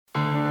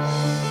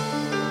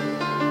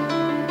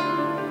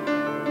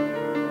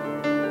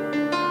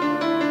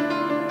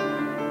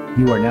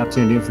You are now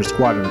tuned in for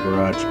Squad in the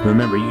Garage.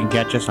 Remember, you can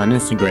catch us on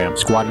Instagram,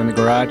 Squad in the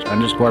Garage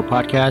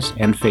 _podcast,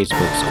 and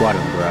Facebook, Squad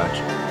in the Garage.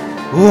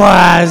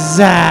 What's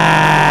up?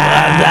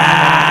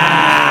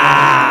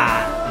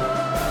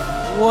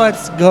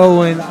 What's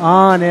going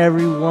on,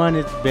 everyone?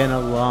 It's been a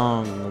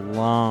long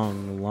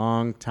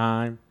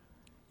time.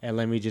 And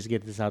let me just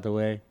get this out the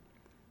way.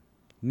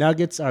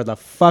 Nuggets are the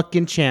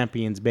fucking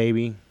champions,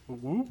 baby.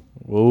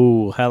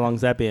 Ooh, how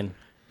long's that been?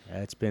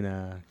 It's been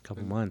a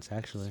couple months,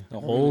 actually. The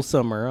whole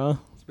summer, huh?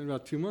 It's been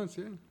about 2 months,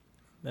 yeah.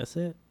 That's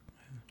it.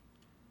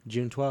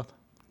 June 12th.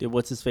 Did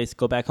what's-his-face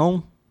go back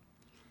home?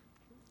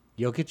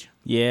 Jokic?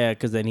 Yeah,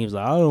 because then he was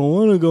like, I don't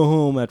want to go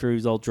home after he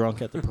was all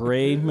drunk at the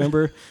parade,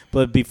 remember?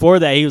 But before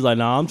that, he was like,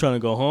 nah, I'm trying to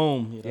go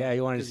home. You know? Yeah,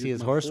 he wanted to see his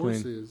My horse win.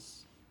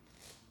 horses.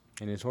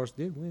 And his horse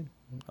did win.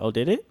 Oh,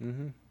 did it?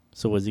 Mm-hmm.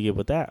 So what's he get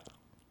with that?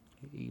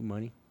 He got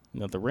money.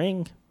 Another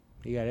ring?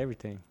 He got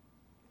everything.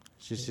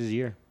 It's just his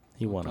year.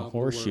 He won Top a of the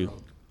horseshoe.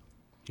 world.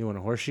 You want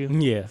a horseshoe?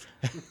 Yeah.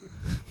 What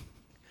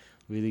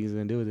do you think he's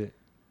going to do with it?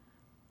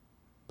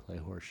 Play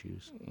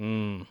horseshoes.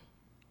 Mm.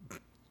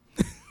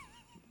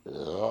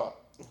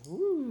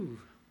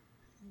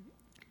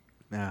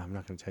 Nah, I'm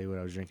not going to tell you what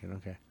I was drinking.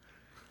 Okay.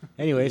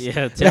 Anyways.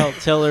 Yeah,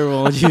 tell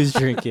everyone what you was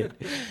drinking.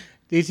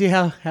 DC,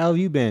 how have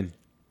you been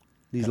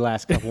these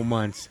last couple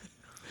months?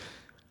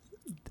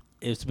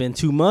 It's been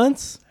 2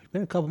 months. It's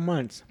been a couple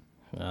months.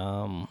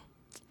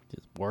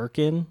 Just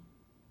working.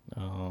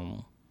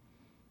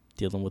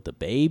 Dealing with the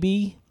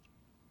baby.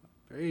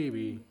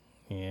 Baby.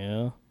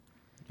 Yeah.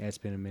 Yeah, it's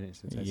been a minute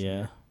since I seen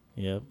Yeah.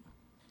 her.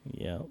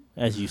 Yep.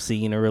 As you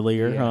seen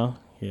earlier, Yeah. huh?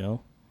 Yeah.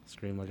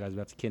 Screamed like I was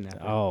about to kidnap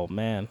her. Oh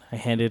man, I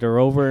handed her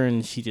over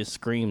and she just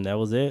screamed. That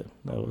was it.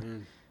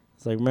 Man.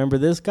 It's like, remember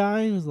this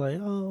guy? He was like,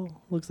 oh,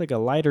 looks like a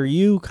lighter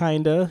you,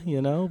 kinda,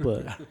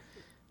 but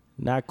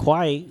not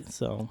quite.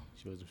 So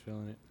She wasn't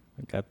feeling it.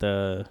 I got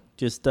the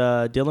just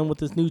dealing with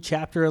this new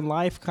chapter in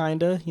life,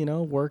 kinda,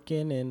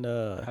 working and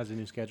How's the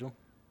new schedule?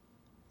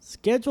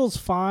 schedule's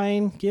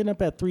fine. Getting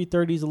up at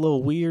 3:30 is a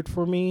little weird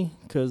for me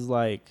because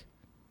like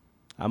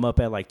I'm up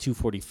at like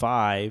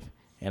 2:45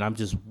 and I'm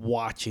just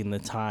watching the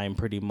time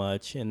pretty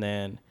much, and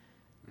then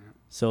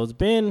so it's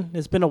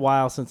been a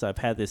while since I've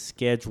had this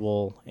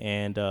schedule,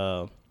 and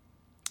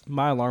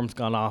my alarm's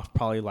gone off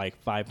probably like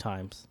 5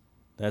 times.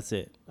 That's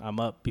it. I'm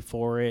up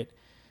before it.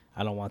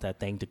 I don't want that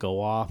thing to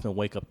go off and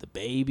wake up the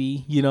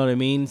baby. You know what I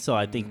mean? So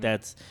I think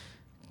that's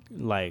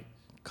like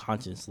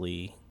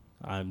consciously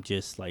I'm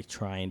just like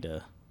trying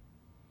to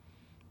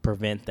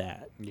prevent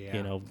that,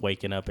 Yeah.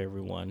 waking up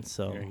everyone.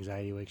 So Your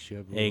anxiety wakes you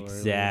up. A little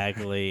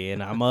exactly.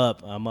 And I'm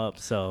up.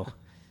 So,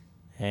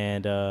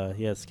 and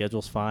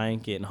schedule's fine.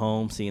 Getting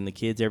home, seeing the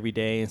kids every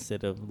day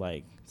instead of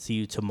like see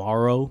you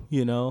tomorrow,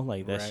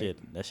 like that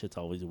Right. that shit's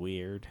always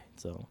weird.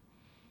 So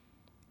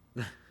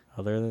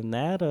other than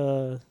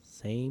that,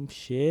 same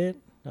shit.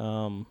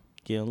 Getting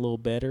a little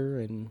better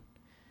and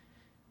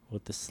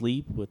with the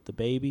sleep, with the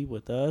baby,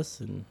 with us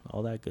and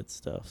all that good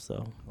stuff.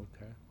 So,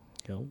 Okay.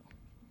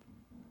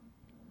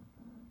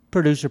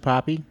 Producer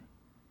Poppy,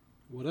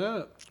 What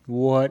up?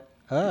 what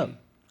up?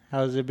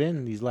 How's it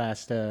been these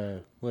last,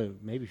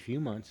 maybe a few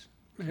months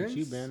since Yes.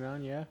 you've been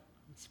on, yeah?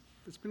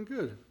 It's been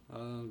good.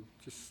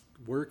 Just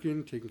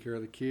working, taking care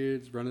of the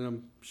kids, running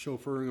them,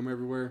 chauffeuring them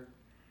everywhere.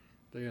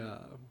 They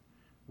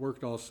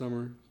worked all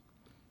summer.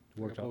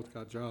 Worked They all- both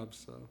got jobs,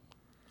 so.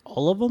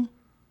 all of them?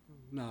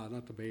 Nah,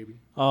 not the baby.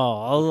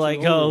 Oh, I was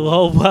like,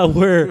 older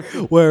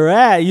but where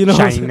at?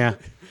 China.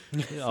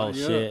 Oh, Yeah.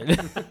 shit.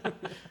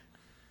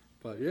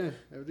 But yeah,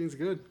 everything's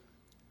good.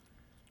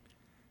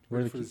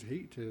 Where Wait the for this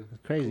heat to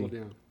crazy. cool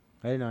down.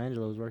 I didn't know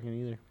Angela was working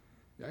either.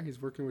 Yeah, he's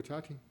working with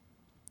Tati.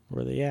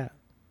 Where they at?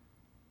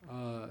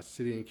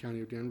 City and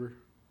County of Denver.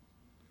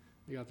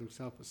 He got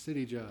himself a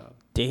city job.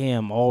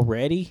 Damn,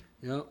 already?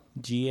 Yep.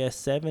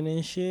 GS7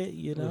 and shit,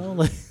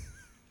 like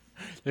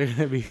They're going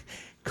to be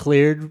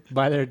cleared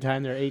by the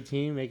time they're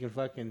 18, making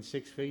fucking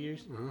 6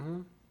 figures.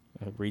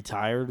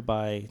 retired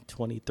by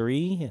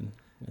 23, and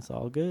it's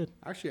all good.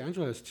 Actually,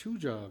 Angelo has 2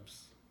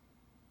 jobs.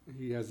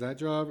 He has that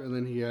job, and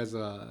then he has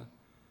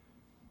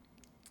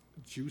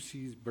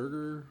Juicy's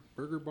Burger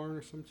Barn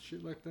or some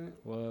shit like that.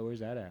 Well, where's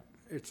that at?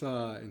 It's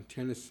in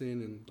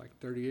Tennyson and like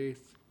 38th.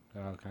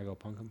 Can I go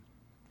punk him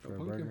for Go a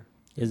punk him. burger?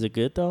 Is it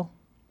good though?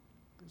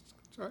 It's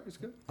all right. It's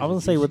good. I was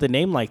gonna say with a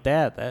name like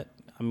that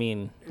I'm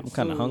It's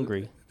kind of so-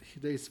 hungry.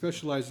 They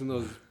specialize in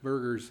those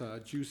burgers,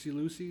 Juicy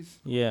Lucy's,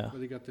 Yeah. where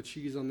they got the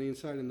cheese on the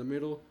inside and the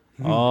middle.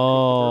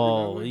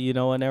 Oh, way. you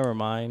know what? Never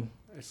mind.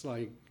 It's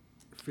like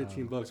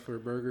 $15 for a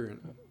burger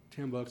and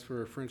 $10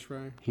 for a French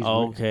fry. He's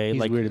Okay, Weird. He's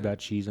like- weird about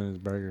cheese on his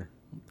burger.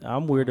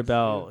 I'm worried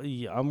about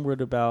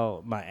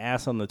my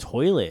ass on the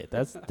toilet.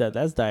 That's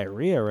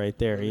diarrhea right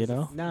there. Nah, they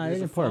There's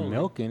can a pour phone.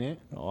 milk in it.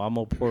 Oh, I'm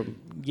gonna pour.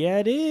 Yeah,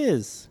 it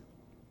is.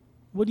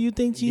 What do you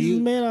think cheese is You-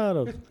 made out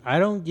of? I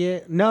don't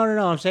get. No.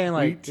 I'm saying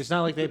like Wheat. it's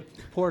not like they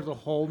pour the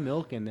whole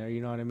milk in there.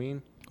 You know what I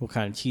mean? What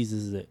kind of cheese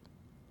is it?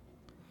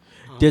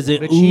 Does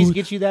it The cheese ooze?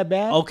 gets you that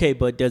bad? Okay,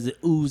 but does it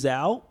ooze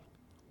out?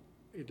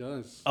 It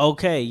does.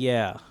 Okay,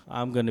 yeah.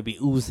 I'm gonna be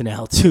oozing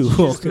out too.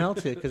 Just Okay.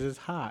 melt it because it's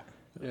hot.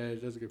 Yeah,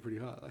 it does get pretty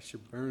hot. That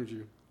shit burns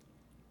you.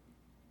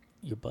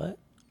 Your butt?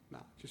 Nah,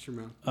 just your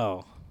mouth.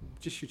 Oh.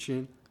 Just your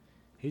chin.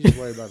 He's just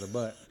worried about the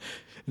butt.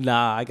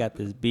 Nah, I got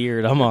this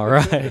beard. I'm all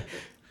right.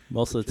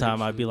 Most of the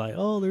time I'd be like,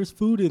 oh, there's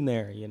food in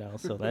there, you know,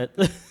 so that.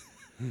 I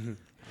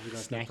got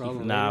Snacky that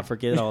problem. Nah,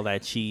 forget all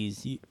that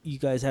cheese. You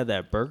guys have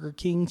that Burger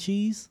King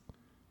cheese?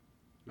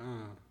 Nah.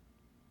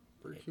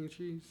 Burger King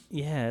cheese?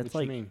 Yeah, it's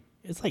What you like mean?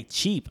 it's like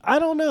cheap. I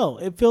don't know.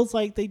 It feels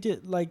like they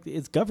did like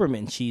it's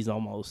government cheese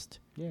almost.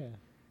 Yeah.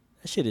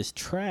 That shit is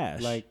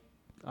trash. Like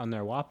on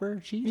their Whopper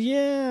cheese?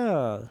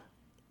 yeah.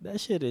 That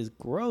shit is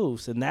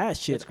gross, and that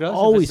shit It's gross if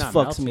always it's not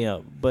fucks melted. me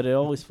up. But it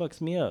always fucks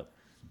me up.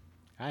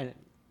 No.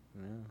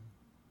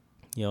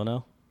 You don't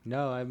know?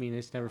 No, I mean,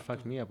 it's never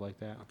fucked me up like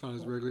that. I thought it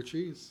was regular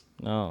cheese.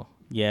 Oh,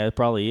 yeah, it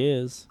probably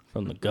is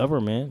from the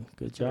government.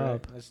 Good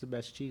job. Right. That's the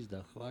best cheese,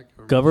 though. I like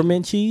it.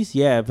 Government cheese?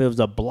 Yeah, if it was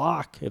a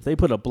block, if they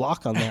put a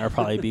block on there, it'd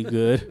probably be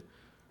good.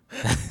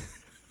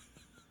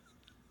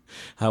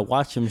 I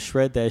watch them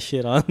shred that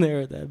shit on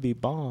there. That'd be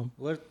bomb.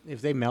 What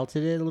if they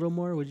melted it a little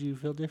more? Would you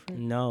feel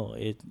different? No,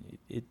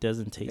 it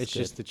doesn't taste It's good.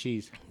 just the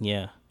cheese.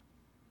 Yeah.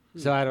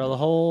 So out of the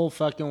whole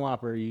fucking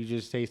Whopper, you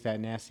just taste that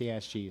nasty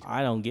ass cheese.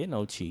 I don't get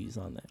no cheese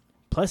on that.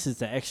 Plus,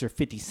 it's an extra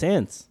 50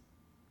 cents.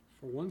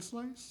 For one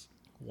slice?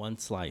 One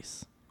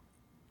slice.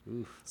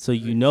 Oof. So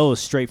you know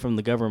it's straight from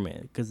the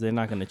government because they're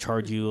not going to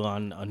charge you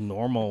on a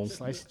normal.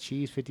 Slice of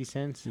cheese, 50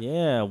 cents.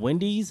 Yeah,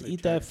 Wendy's, They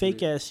eat that tax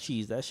fake it. ass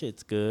cheese. That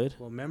shit's good.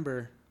 Well,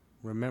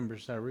 remember,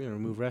 sorry, we're going to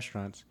remove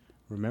restaurants.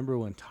 Remember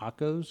when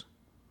tacos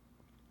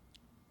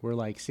were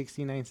like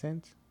 69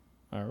 cents?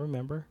 I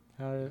remember.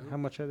 How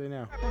much are they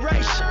now?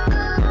 Reparation.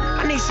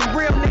 I need some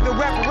real nigga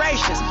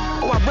reparations.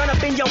 Or I run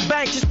up in your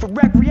bank just for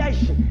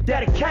recreation.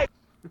 Dedication.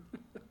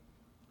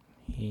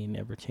 He ain't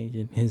never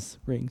changing his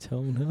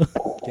ringtone.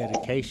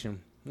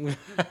 Dedication.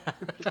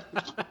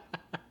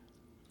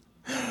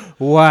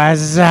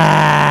 What's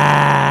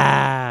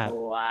up?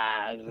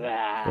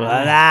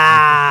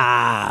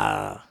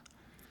 Voila!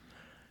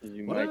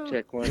 You might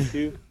check 1,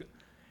 2.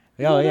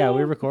 Oh, yeah,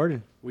 we're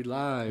recording. We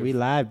live. We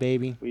live,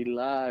 baby. We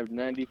live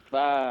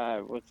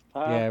 95. What's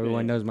poppin'? Yeah,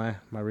 everyone knows my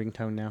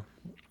ringtone now.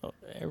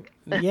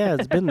 Yeah,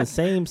 it's been the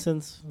same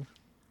since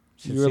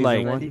you were season like,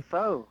 one.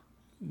 94.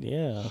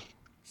 yeah,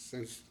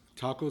 Since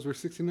tacos were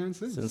 69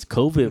 cents. since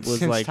COVID was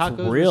Since like tacos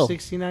for were real.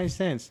 69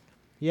 cents.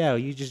 Yeah,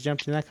 you just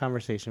jumped in that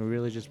conversation. We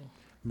really just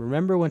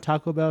remember when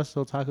Taco Bell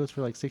sold tacos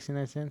for like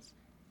 69 cents?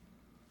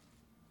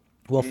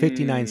 Well,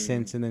 59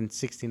 cents and then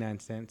 69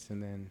 cents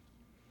and then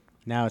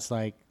now it's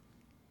like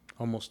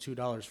almost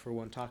 $2 for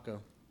one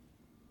taco.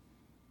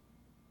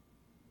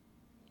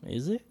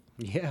 Is it?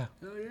 Yeah.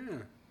 Hell yeah.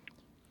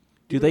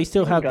 Do they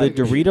still have the gotta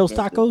be Doritos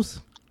expensive.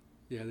 tacos?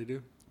 Yeah, they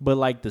do. But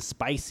like the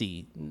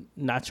spicy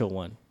nacho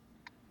one,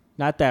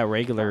 not that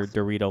regular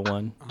Dorito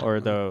one or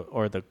the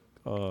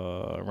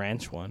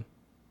ranch one.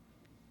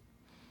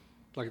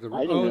 Like the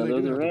I didn't know they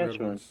those do were have the ranch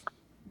red ones.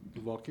 The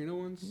volcano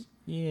ones.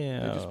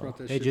 Yeah. They just brought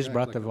that They shit just back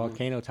brought like the a month.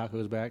 volcano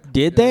tacos back.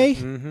 Did they?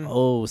 Mhm.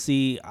 Oh,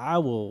 see, I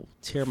will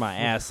tear my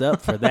ass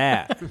up for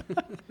that.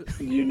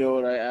 You know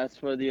what I asked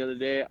for the other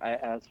day? I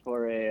asked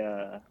for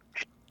a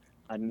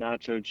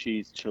nacho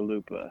cheese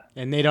chalupa.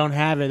 And they don't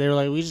have it. They were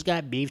like, we just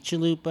got beef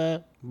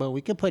chalupa, but we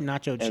could put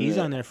nacho cheese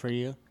then- on there for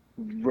you.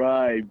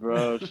 Right,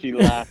 bro. She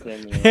laughed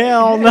at me.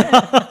 Hell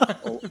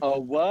no. A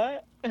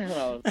what? And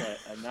I was like,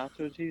 a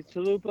nacho cheese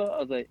chalupa? I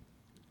was like,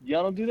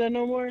 y'all don't do that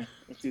no more? And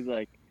she's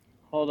like,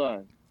 hold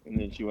on. And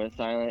then she went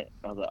silent.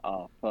 I was like,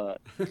 oh, fuck.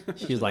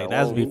 She's like,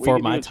 that's "Oh, we before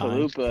can do my a time.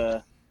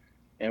 chalupa,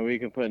 and we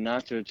can put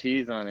nacho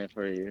cheese on it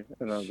for you.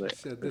 And I was She like,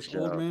 said for this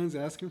sure. old man's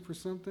asking for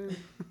something.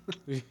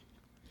 He's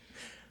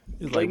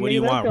Like, like, what do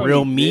you nigga, that want? don't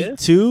Real meat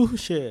exist. too?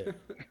 Shit.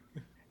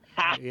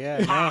 Yeah,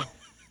 no.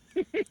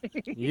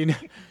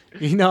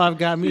 you know, I've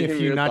got me a Hit me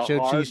few with the nacho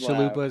hard cheese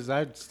laugh. chalupas.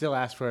 I'd still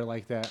ask for it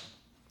like that.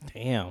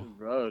 Damn.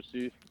 Bro,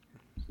 she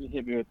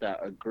hit me with that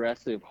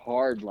aggressive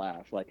hard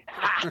laugh. Like,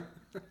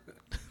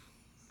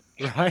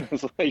 Right? I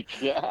was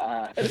like,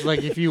 yeah. It's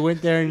like if you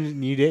went there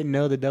and you didn't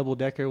know the double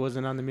decker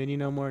wasn't on the menu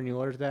no more and you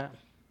ordered that.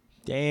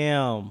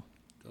 Damn.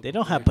 They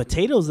don't have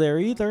potatoes there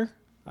either.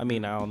 I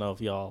mean, I don't know if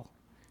y'all.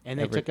 And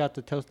they Ever- took out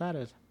the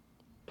tostadas.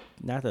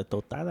 Not the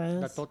The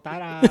tostadas.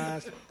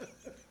 tostadas.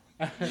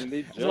 And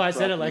they just why I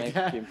said brought it like the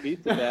that. Mexican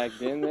pizza back,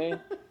 didn't they?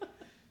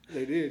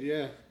 They did,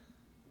 yeah.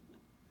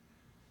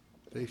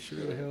 They sure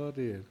the hell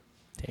did.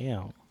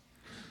 Damn.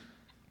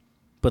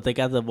 But they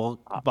got the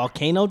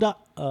volcano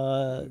Tacos.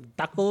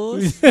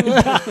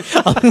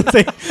 I was gonna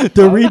say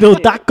Dorito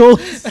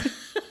tacos.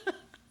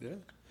 Yeah.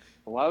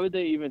 Why would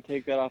they even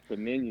take that off the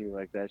menu?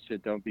 Like, that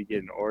shit don't be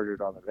getting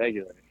ordered on the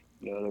regular.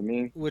 You know what I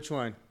mean? Which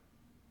one?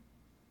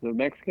 The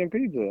Mexican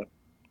pizza.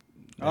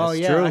 Oh, That's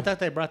yeah. true. I thought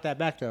they brought that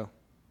back, though.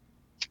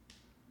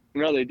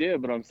 No, they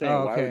did, but I'm saying,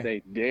 Oh, why okay. would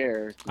they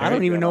dare? I don't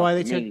take even that know off why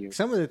they the took menu?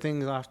 some of the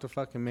things off the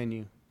fucking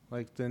menu.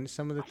 Like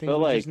some of the things feel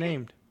you like- just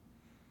named.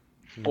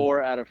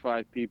 4 out of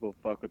 5 people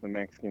fuck with the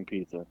Mexican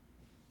pizza.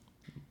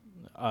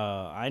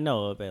 I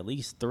know of at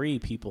least 3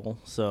 people.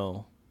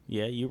 So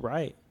yeah, you're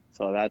right.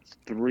 So that's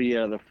 3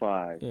 out of the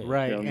 5. Yeah.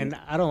 Right, Feel me? and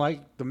I don't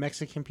like the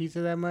Mexican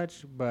pizza that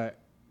much, but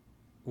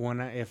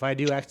if I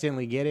do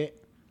accidentally get it,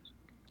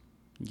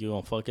 You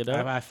gonna fuck it I,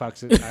 up? I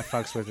fucks it. I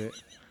fucks with it.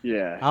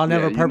 Yeah. I'll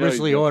never you know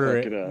purposely he's gonna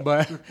order fuck it, up.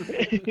 but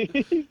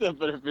He said,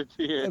 but if it's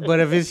here. but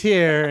if it's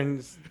here and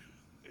it's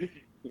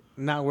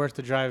not worth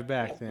the drive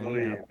back, then Oh, you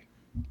yeah. know.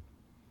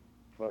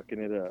 Fucking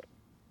it up.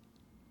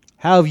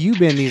 How have you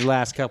been these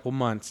last couple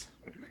months?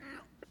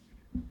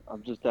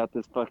 I'm just at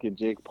this fucking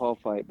Jake Paul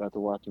fight, about to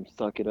watch him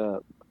suck it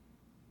up.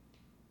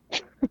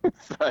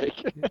 Psych.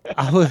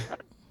 I was.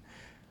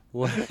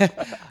 What?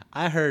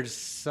 I heard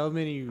so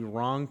many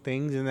wrong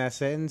things in that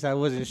sentence. I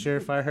wasn't sure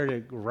if I heard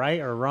it right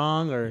or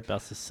wrong or.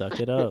 About to suck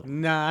it up.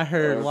 Nah, I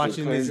heard Oh,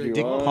 watching so this crazy,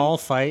 Dick huh? Paul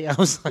fight. I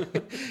was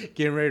like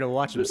getting ready to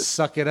watch him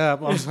suck it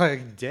up. I was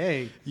like,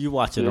 dang. You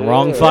watching the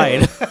wrong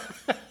fight.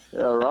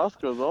 Yeah,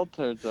 Roscoe's all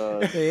turned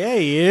on. Yeah,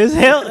 he is.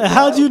 Hell,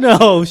 how'd you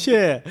know?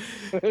 Shit.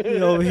 You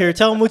over here.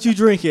 Tell him what you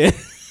drinking.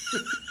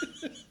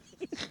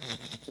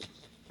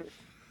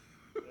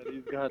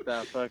 He's got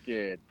that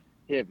fucking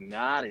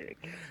hypnotic.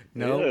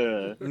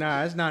 No,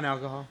 nah, it's not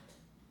alcohol,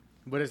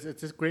 but it's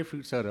just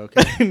grapefruit soda.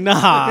 Okay,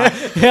 Nah.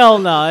 Hell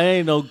no. It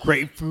ain't no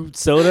grapefruit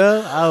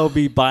soda. I'll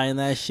be buying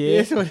that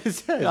shit. that's what it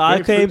says.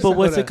 Okay, grapefruit but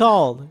what's soda. it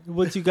called?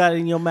 What you got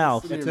in your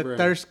mouth? It's a Brand.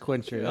 thirst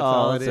quencher. That's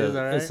all it is.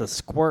 All right. It's a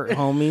squirt,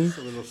 homie.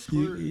 A little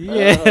squirt.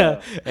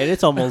 Yeah, and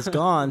it's almost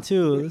gone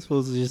too. This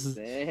was just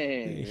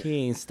Dang. he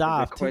ain't Is it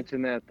stopped.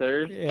 quenching that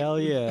thirst? Hell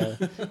yeah.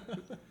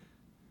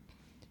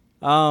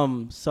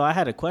 So I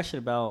had a question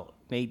about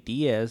Nate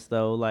Diaz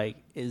though. Like,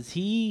 is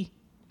he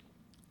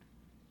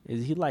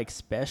like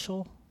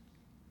special?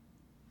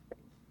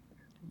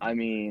 I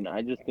mean,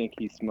 I just think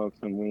he smokes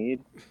some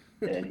weed,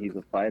 and he's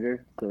a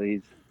fighter, so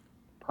he's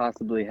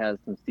possibly has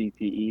some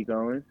CTE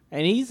going.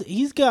 And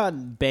he's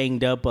gotten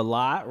banged up a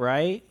lot,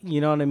 right?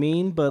 You know what I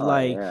mean? But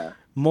like Yeah.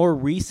 more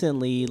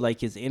recently, like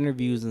his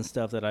interviews and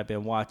stuff that I've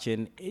been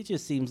watching, it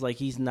just seems like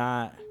he's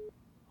not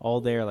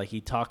all there. Like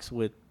he talks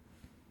with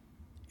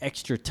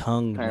extra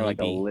tongue, Kind of like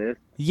a maybe. list.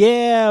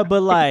 Yeah,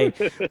 but like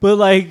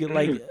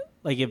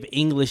if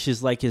English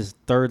is like his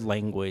third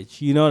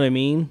language, you know what I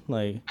mean?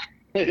 Like,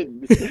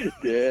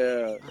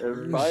 Yeah.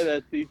 And by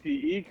that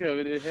CTE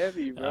coming in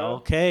heavy, bro.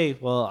 okay,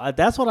 well,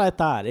 that's what I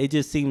thought. It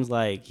just seems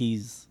like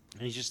he's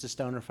He's just a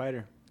stoner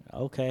fighter.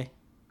 okay.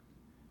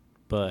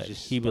 But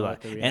Just he'd be smell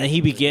like, the and reaction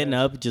he'd be of the getting guys.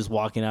 up, just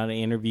walking out of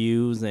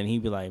interviews, and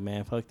he'd be like,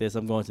 man, fuck this.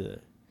 I'm going to the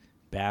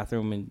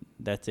bathroom, and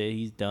that's it.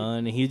 He's done.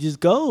 And he just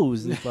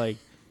goes. It's like,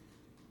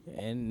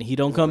 and he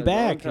don't come One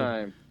back.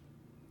 time.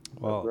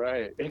 Well,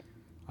 Right.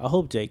 I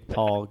hope Jake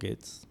Paul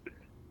gets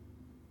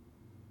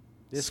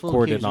This fool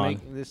squirted keeps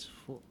on.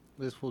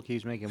 this fool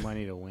keeps making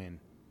money to win.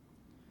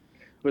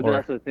 But Or-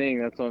 that's the thing.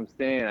 That's what I'm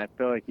saying. I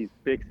feel like he's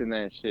fixing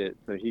that shit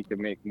so he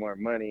can make more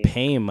money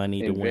Paying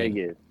money to in win.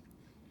 Vegas.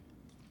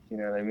 You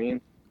know what I mean?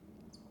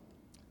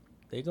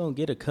 They gonna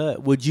get a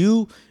cut. Would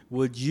you,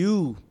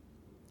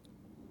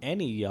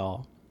 any of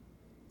y'all,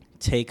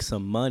 take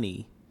some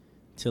money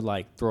to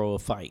like throw a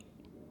fight?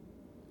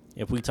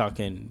 If we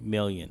talking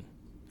million,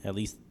 at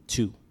least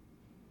 2.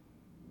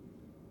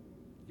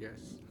 Yes.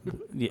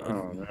 Yeah,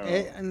 Oh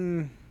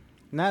no.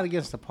 Not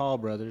against the Paul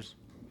brothers.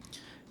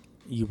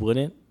 you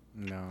wouldn't.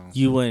 No.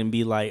 You wouldn't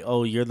be like,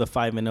 oh, you're the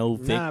 5-0 Nah,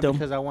 victim.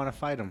 because I want to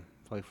fight him,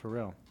 like for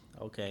real.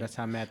 Okay. That's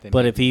how mad they.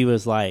 But make if he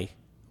was like,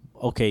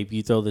 okay, if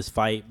you throw this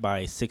fight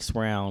by 6th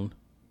round,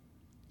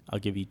 I'll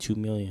give you $2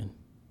 million.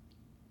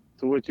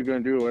 So what you gonna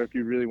do? Or if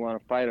you really want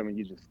to fight him, and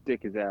you just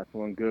stick his ass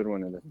one good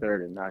one in the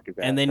third and knock his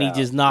ass And then he out,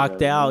 just you know knocked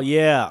what I out. mean?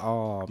 Yeah.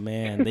 Oh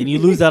man. Then you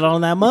lose out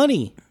on that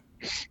money.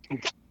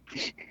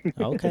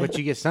 Okay. But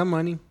you get some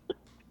money.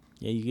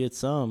 Yeah, you get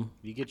some.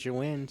 You get your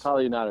wins.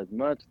 Probably not as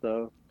much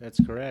though. That's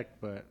correct,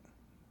 but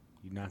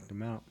you knocked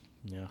him out.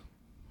 Yeah.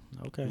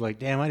 Okay. You're like,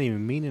 damn, I didn't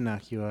even mean to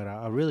knock you out.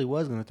 I really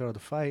was gonna throw the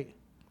fight.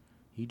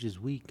 You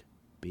just weak,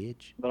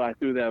 bitch. But I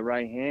threw that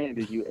right hand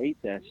and you ate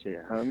that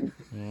shit, homie.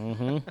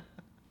 Mm-hmm.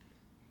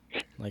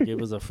 Like it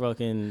was a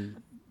fucking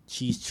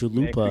cheese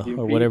chalupa Mexican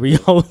or whatever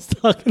y'all was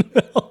talking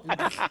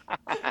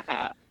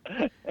about.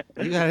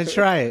 You gotta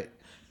try it.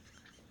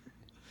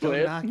 Don't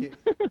Flip. knock it.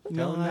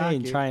 No, Don't I knock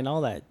ain't it. trying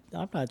all that.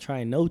 I'm not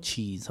trying no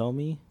cheese,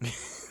 homie.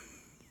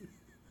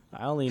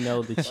 I only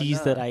know the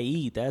cheese that I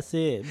eat. That's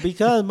it.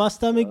 Because my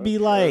stomach be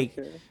like,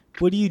 Okay.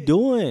 what are you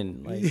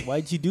doing? Like,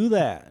 why'd you do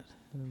that?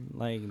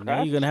 Like, now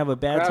Kraft- you're going to have a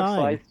bad Kraft time.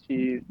 sliced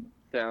cheese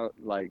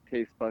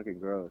tastes fucking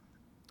gross.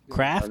 I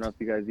Kraft? don't know if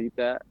you guys eat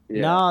that.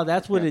 Yeah. No,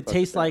 that's what Yeah, it fuck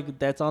tastes that. like.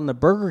 That's on the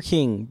Burger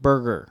King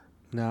burger.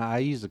 Nah, I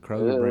use the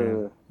Kroger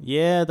brand. Ugh.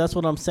 Yeah, that's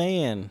what I'm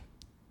saying.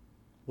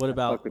 What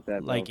about, fuck with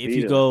that like, if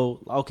you Velveeta. go,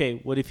 okay,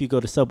 what if you go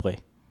to Subway?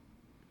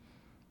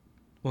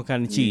 What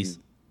kind of cheese?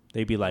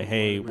 They'd be like,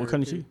 hey, what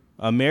kind of cheese?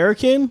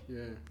 American?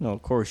 Yeah. No,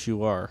 of course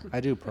you are. I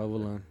do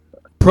provolone.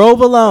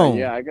 Provolone.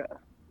 Yeah,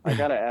 I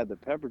gotta add the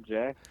pepper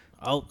jack.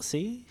 Oh,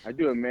 see? I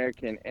do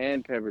American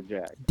and pepper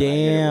jack.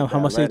 Damn, how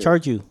much they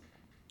charge you?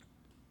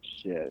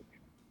 Shit.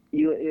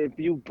 if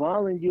you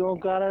balling, you don't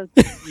gotta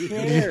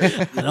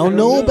care. I don't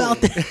know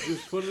about that.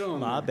 Just put it on.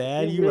 My there.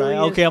 bad. It You right. really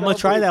is Okay, I'm gonna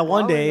try that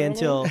one day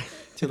self-empowering,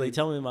 until they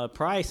tell me my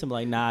price. I'm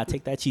like, nah,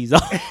 take that cheese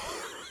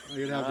off.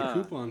 You're gonna have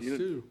the coupons you-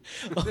 too.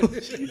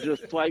 You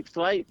just swipe.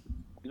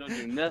 You don't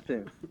do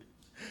nothing.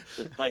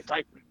 Just swipe.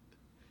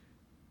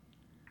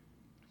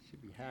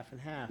 Should be half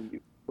and half.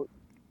 You-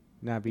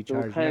 Not be So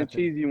what charged kind of nothing.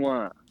 cheese you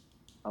want?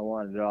 I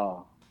want it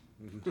all.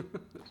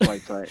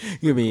 Swipe.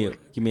 give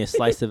me a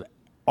slice of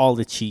all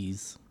the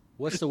cheese.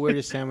 What's the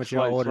weirdest sandwich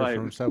y'all Swipe, order swipe.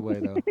 from Subway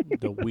though?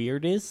 The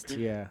weirdest?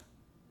 Yeah.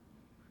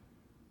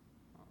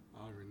 I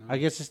already know. I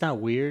guess it's not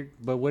weird,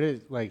 but what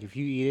is like if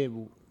you eat it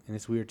and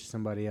it's weird to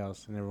somebody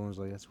else and everyone's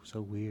like, that's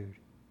so weird.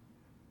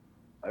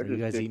 I You just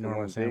guys stick eat to normal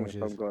one thing if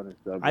sandwiches? I'm going to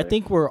Subway. I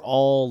think we're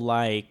all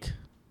like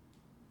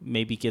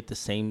maybe get the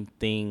same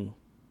thing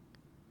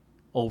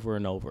over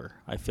and over.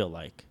 I feel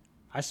like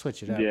I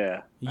switch it up.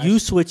 Yeah. you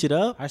switch it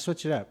up. I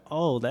switch it up.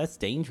 Oh, that's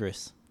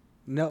dangerous.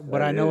 No, but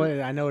That I know is.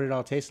 what it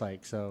all tastes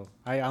like, so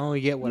I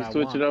only get what You I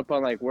switch want. it up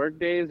on like work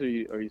days, or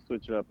you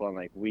switch it up on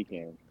like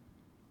weekends.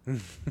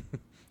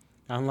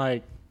 I'm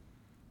like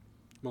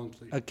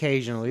Monthly.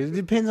 occasionally. It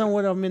depends on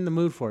what I'm in the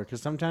mood for, because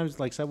sometimes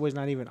like Subway's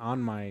not even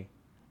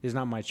is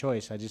not my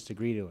choice. I just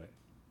agree to it.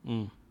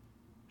 Mm.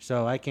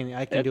 So I can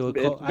It's do a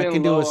been I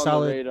can do low a on the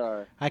solid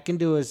radar. I can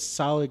do a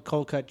solid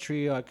cold cut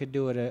trio. I could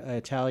do a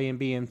Italian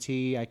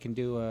BMT. I can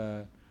do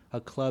a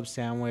club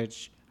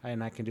sandwich,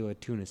 and I can do a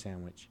tuna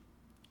sandwich.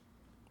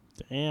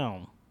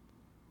 Damn.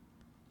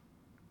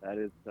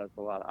 That's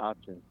a lot of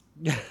options.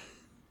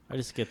 I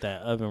just get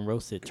that oven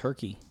roasted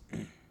turkey.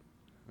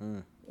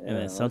 And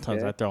then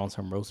sometimes I throw on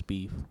some roast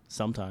beef.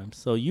 Sometimes.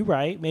 So you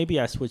right. Maybe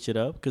I switch it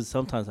up because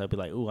sometimes I'd be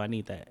like, "Ooh, I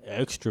need that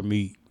extra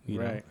meat." You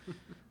know? Right.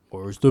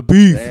 Where's the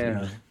beef?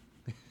 Damn.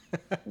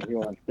 He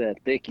wants that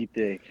thicky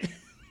thick.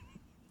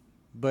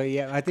 But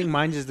yeah, I think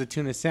mine is the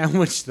tuna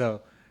sandwich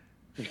though.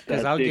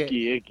 That I'll get-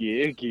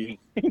 icky.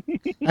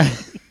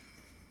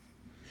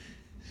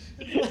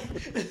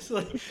 It's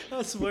like,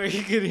 I swear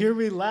he could hear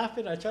me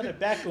laughing. I tried to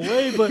back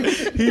away, but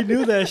he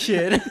knew that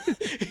shit.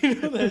 He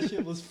knew that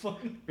shit was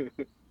funny.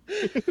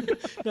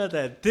 Not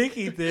that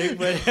thicky thing,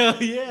 but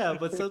hell yeah.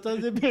 But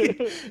sometimes it be.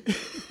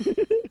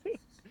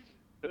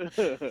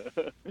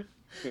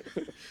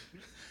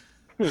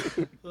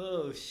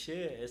 Oh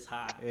shit, it's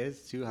hot.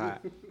 It's too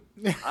hot.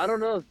 I don't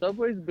know.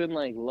 Subway's been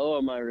like low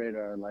on my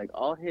radar. Like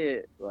I'll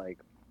hit like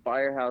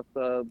Firehouse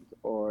Subs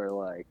or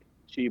like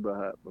Chiba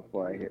Hut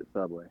before I hit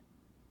Subway.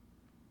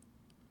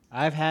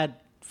 I've had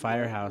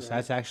Firehouse.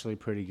 That's actually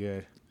pretty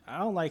good. I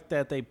don't like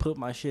that they put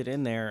my shit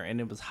in there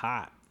and it was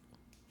hot.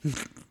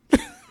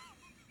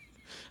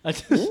 I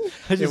just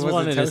wasn't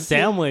wanted a toasted?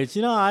 sandwich.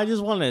 You know, I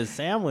just wanted a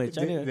sandwich.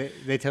 I didn't,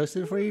 They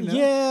toasted it for you? No?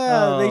 yeah,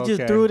 Oh, they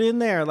just okay. threw it in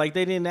there. Like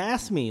they didn't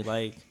ask me.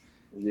 Like,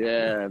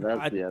 Yeah, that's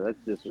I- that's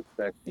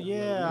disrespectful.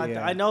 yeah,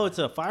 Yeah. I know it's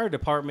a fire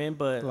department,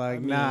 but Like, I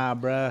mean, nah,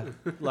 bruh.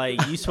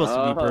 like you supposed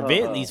to be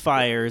preventing these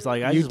fires.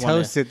 Like I You just wanted,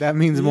 toast it. That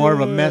means more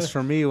of a Yeah. mess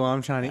for me while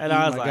I'm trying to and eat I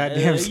my was like,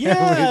 goddamn sandwich.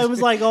 yeah, it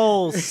was like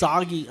all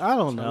soggy. I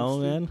don't know,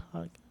 man.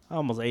 I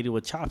almost ate it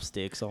with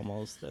chopsticks.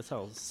 Almost. That's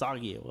how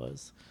soggy it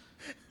was.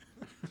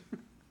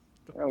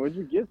 Oh, where'd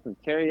you get some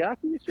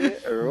teriyaki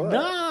shit or what?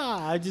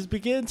 Nah, I just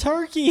began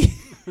turkey.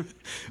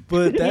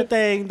 But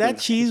that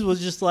cheese was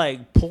just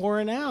like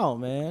pouring out,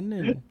 man.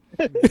 And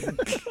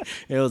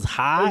it was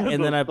hot,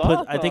 and then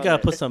I think I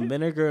put some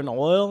vinegar and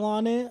oil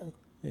on it,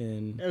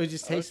 and It was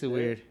just tasted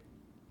weird.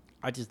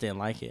 I just didn't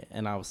like it,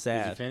 and I was Did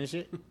you sad. finish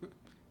it?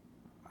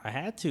 I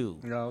had to.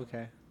 Oh,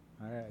 okay.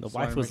 All right. The Just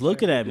wife wanted to was make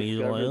looking sure. at me,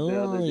 like, Discovered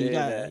the other "Oh, you day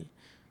got that-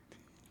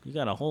 you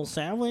got a whole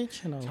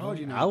sandwich?" And I was Told like,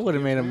 you not I to would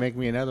have do made him that. make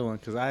me another one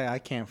because I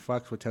can't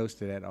fuck with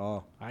toasted at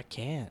all. I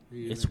can't.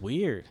 Me It's either.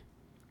 weird.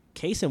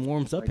 Kason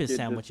warms up My his kid just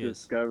sandwiches.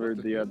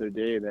 discovered the other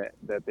day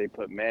that they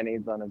put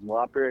mayonnaise on his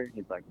Whopper.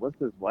 He's like, "What's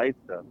this white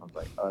stuff?" I was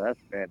like, "Oh, that's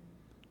mayonnaise."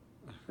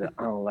 He said,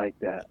 I don't like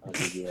that. I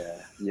was like,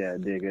 "Yeah,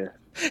 digga."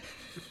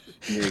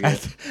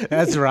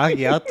 That's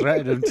Rocky. I'll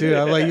threaten him too.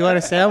 I'm like, you want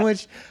a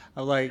sandwich?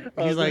 I'm like,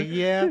 he's like,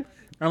 yeah.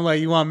 I'm like,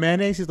 you want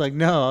mayonnaise? He's like,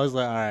 no. I was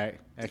like, all right,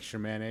 extra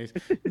mayonnaise.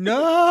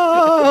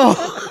 No.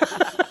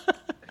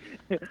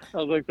 I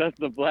was like, "That's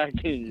the black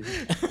in you."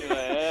 He's like,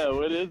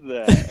 what is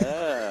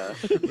that?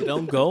 It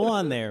don't go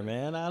on there,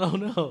 man. I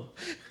don't know.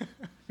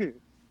 I was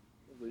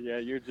like, "Yeah,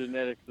 your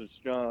genetics are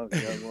strong,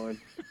 young one."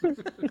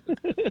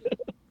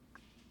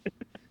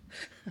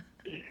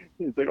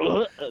 He's like,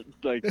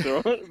 like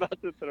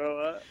about to throw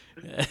up.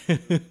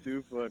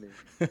 Too funny.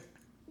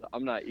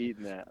 I'm not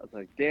eating that. I was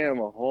like, "Damn,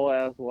 a whole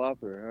ass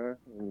Whopper,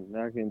 huh? I'm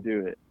not gonna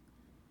do it." I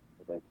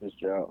was like, "Just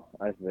Joe,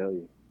 I feel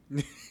you."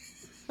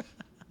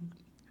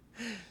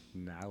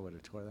 Nah, I would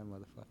have tore that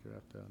motherfucker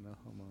up though. No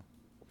homo.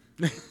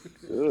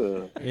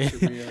 Ugh.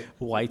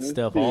 White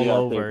stuff He's all out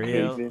over, there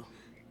yeah. creeping.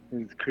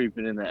 He's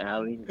creeping in the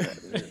alley.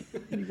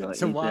 You gonna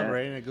Some eat Whopper that?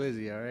 ain't a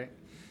glizzy, all right?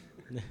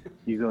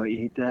 You gonna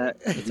eat that?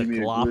 It's Give a me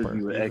Glopper.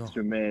 glizzy with You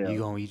extra mayo. You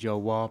gonna eat your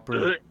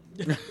Whopper?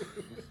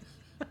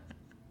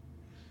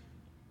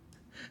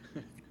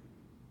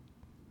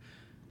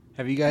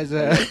 Have you guys?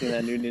 Have you seen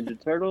that new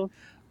Ninja Turtles?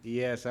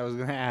 Yes, I was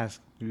gonna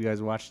ask. Have you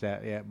guys watched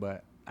that yet?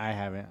 But I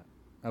haven't.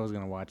 I was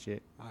gonna watch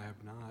it. I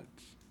have not.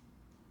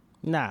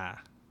 Nah.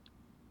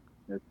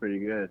 It's pretty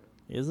good.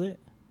 Is it?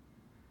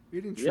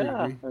 It intrigued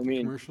Yeah, me. I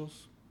mean-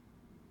 Commercials.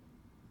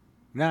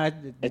 No, it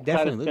It kind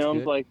definitely of looks films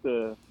good. like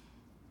the.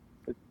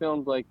 It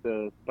films like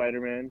the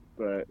Spider-Man,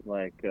 but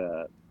like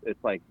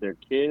it's like they're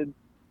kids,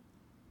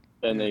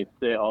 and they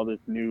say all this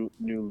new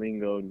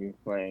lingo, new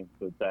slang.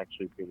 So it's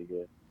actually pretty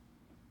good.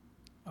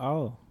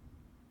 Oh.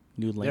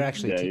 New link. They're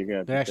actually Yeah, you're gonna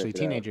have to they're actually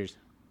check it out. teenagers.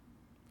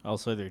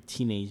 Also, they're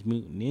Teenage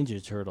Mutant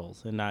Ninja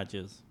Turtles and not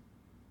just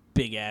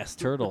big ass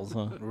turtles,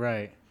 huh?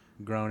 Right.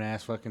 Grown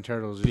ass fucking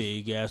turtles. Just-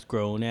 Big ass,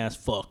 grown ass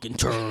fucking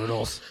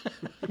turtles.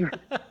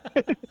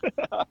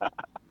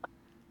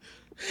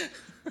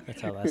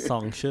 That's how that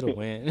song should have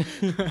went.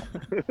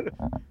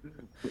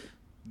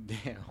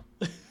 Damn.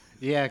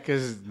 Yeah,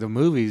 because the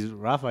movies,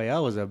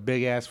 Raphael was a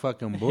big ass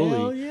fucking bully.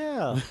 Hell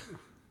yeah.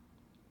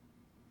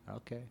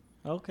 Okay.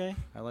 Okay.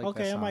 I like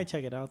okay, that I song. might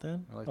check it out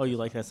then. I like Oh, that you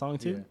like that song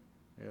too?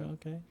 Yeah. Yeah.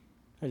 Okay.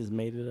 I just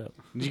made it up.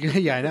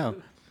 Yeah, I know.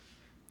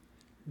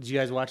 Did you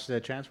guys watch the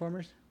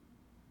Transformers?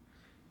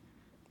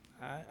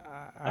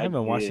 I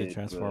haven't watched the did,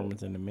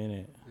 Transformers in a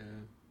minute.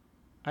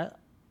 Yeah.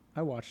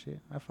 I watched it.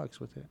 I fucks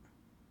with it.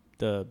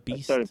 The I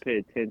Beast. started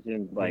paying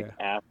attention like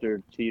Yeah.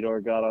 after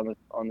Cheetor got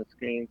on the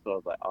screen, so I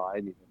was like, oh, I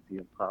didn't even see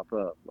him pop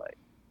up. Like,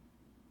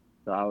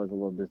 so I was a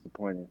little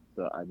disappointed.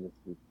 So I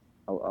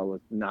was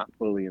not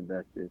fully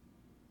invested.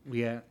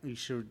 Yeah, you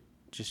should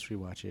just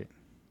rewatch it.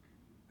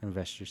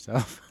 Invest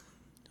yourself.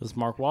 Was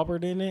Mark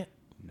Wahlberg in it?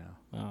 No,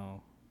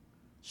 Oh.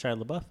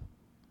 Shia LaBeouf?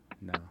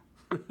 no.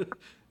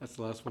 That's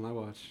the last one I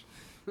watched.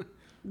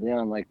 They're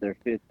on like their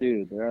fifth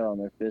dude. They're on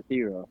their fifth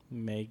hero.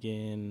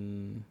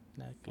 Megan.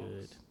 Not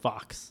good.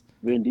 Fox.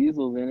 Vin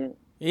Diesel's in it.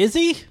 Is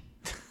he?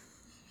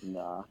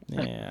 Nah.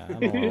 Yeah, I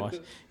don't want to watch.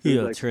 He's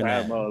He'll like turn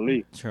Sam that.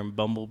 Ali. Turn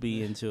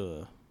Bumblebee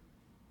into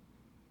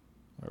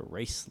a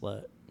race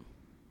slut.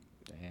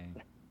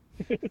 Dang.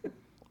 Turn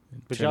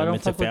But y'all him don't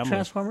into fuck with family.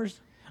 Transformers?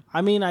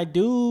 I mean, I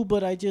do,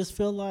 but I just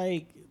feel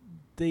like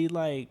they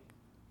like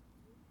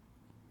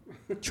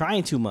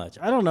trying too much.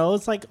 I don't know.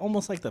 It's like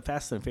almost like the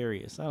Fast and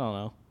Furious. I don't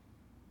know.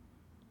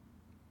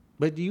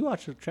 But do you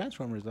watch the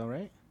Transformers though,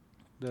 right?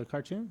 The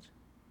cartoons?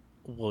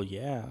 Well,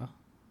 yeah.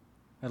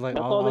 And like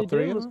That's all they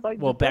three did of was them? fight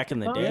Well, back in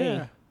the Decepticons. day.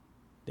 Yeah.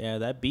 Yeah,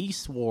 that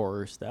Beast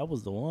Wars, that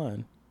was the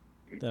one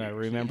that I You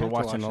remember have to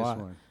watching a watch lot.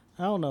 this one.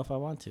 I don't know if I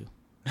want to.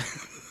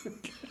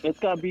 It's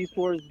got Beast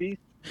Wars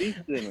Beast in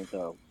it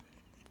though.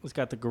 It's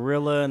got the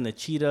gorilla and the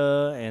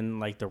cheetah and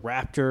like the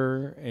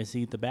raptor. Is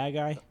he the bad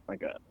guy?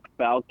 Like a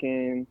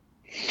Falcon.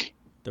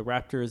 The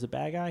raptor is a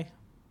bad guy?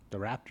 The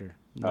Raptor.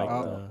 Like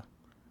Oh. the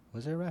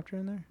Was there a Raptor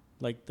in there?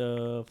 like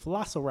the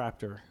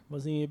Velociraptor.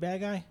 Wasn't he a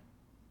bad guy?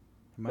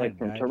 He might Like have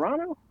from died.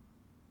 Toronto?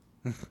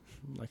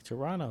 Like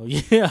Toronto.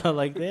 Yeah,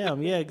 like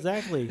them. Yeah,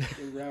 exactly. The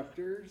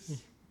Raptors.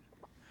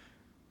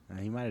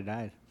 He might have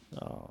died.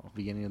 Oh,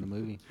 Beginning of the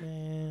movie.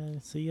 man.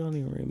 So you don't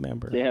even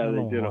remember. Yeah, I they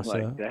don't did him watch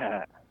like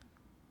that.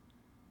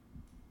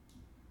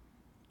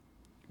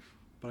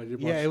 But I did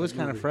watch Yeah, it the was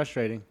kind of movie.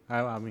 frustrating.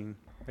 I mean,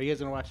 are you guys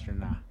gonna watch it or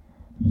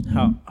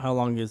not? How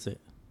long is it?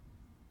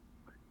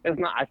 It's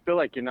not. I feel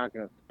like you're not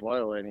going to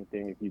spoil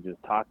anything if you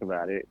just talk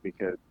about it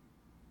because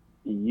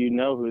you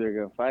know who they're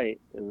going to fight.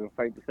 They're going to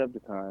fight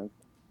Decepticons.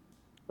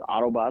 The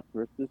Autobots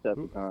versus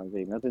Decepticons.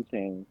 Ain't nothing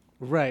changed.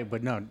 Right,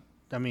 but no,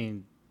 I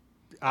mean,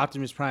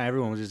 Optimus Prime.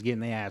 Everyone was just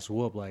getting their ass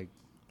whooped like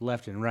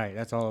left and right.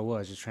 That's all it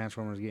was. Just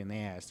Transformers getting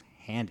their ass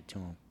handed to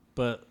them.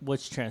 But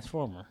which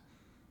Transformer?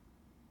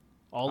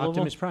 All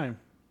Optimus of them? Prime,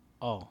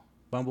 Oh,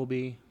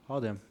 Bumblebee,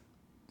 all them.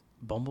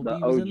 Bumblebee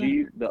The was in there?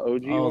 OGs, the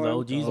OG Oh,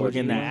 ones, the OGs were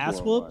getting their ones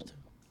ass were whooped?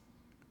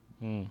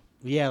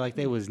 Yeah, like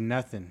they was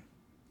nothing.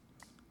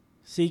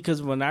 See,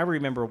 because when I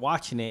remember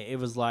watching it, it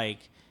was like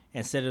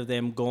instead of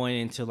them going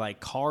into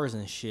like cars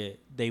and shit,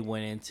 they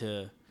went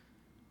into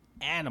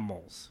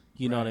animals.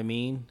 You know what I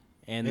mean?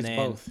 And It's then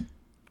both.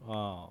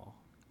 Oh,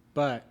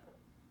 But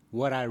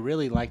what I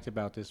really liked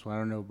about this one, I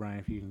don't know, Brian,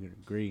 if you can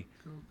agree,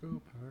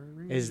 Go Power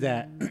Rangers. is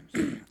that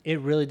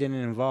it really didn't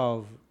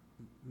involve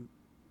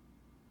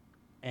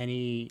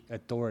any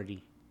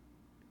authority.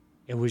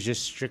 It was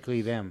just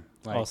strictly them.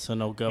 Like, also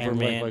no and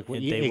government. like,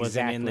 if yeah, they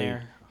wasn't in exactly.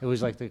 there. It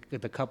was like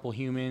the couple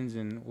humans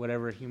and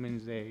whatever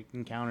humans they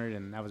encountered,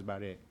 and that was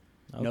about it.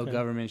 No Okay.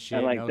 government shit.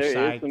 And like no there is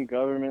side. some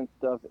government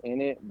stuff in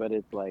it, but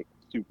it's like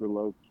super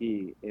low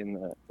key in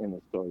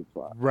the story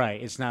plot.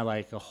 Right. It's not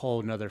like a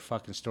whole nother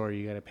fucking story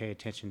you got to pay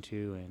attention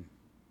to, and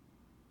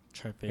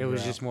Try to it figure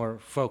was out. just more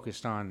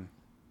focused on.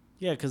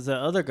 Yeah, because the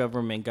other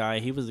government guy,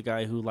 he was the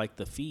guy who liked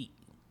the feet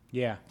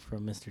Yeah.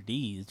 from Mr.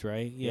 D's,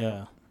 right? Yeah.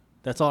 Yeah.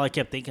 That's all I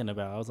kept thinking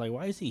about. I was like,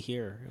 why is he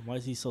here? Why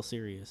is he so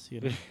serious?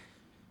 You know?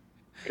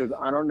 Because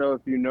I don't know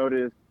if you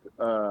noticed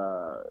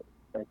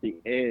at the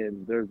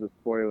end, there's a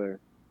spoiler.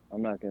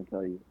 I'm not gonna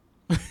tell you,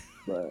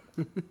 but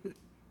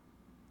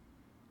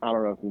I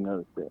don't know if you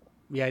noticed it.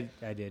 Yeah,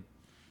 I did.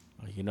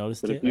 Oh, you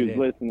noticed But it? if you did.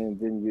 was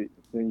listening,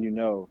 then you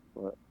know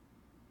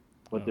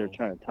what they're Oh.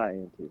 trying to tie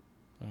into.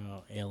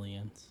 Oh,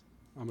 aliens.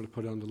 I'm gonna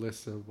put it on the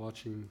list of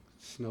watching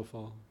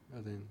Snowfall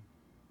and then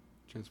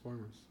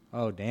Transformers.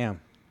 Oh damn!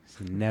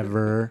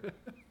 Never.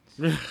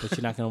 But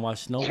you're not gonna watch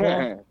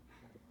Snowball?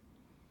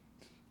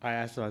 I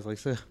asked him. I was like,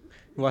 "So, you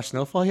watch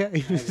Snowfall yet?"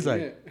 He was Haven't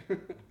like, yet.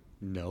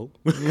 "No."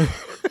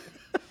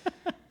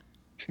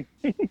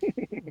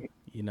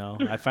 You know,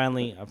 I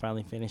finally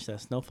finished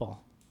that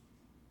Snowfall.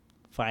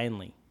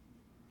 Finally.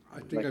 I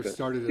think Like I've the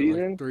started it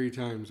season? like 3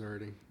 times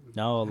already.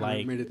 No, Haven't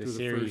like made it the through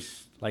series.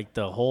 first. like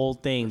the whole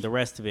thing, the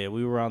rest of it.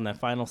 We were on that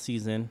final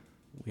season.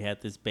 We had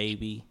this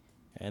baby,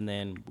 and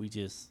then we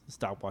just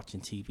stopped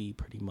watching TV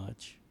pretty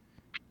much.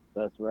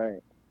 That's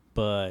right.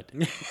 But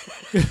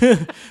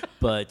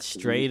but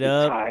straight You're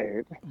up,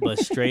 tired.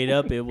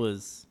 it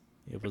was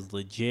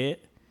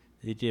legit.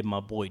 They did my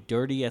boy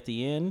dirty at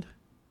the end.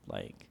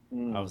 Like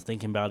I was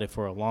thinking about it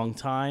for a long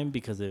time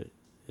because it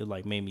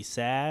like made me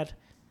sad.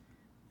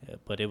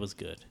 But it was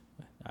good.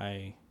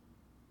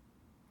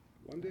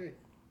 One day.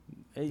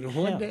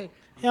 One day.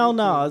 Hell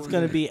no, it's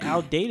gonna be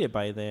outdated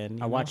by then. you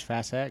I know? watched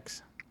Fast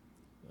X.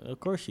 Of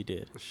course you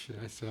did. Shit,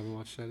 I still haven't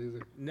watched that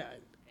either. No,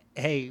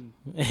 hey,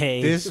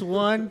 Hey, this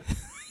one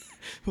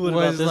what about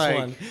was this like,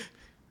 one?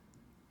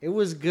 it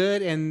was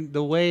good, and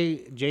the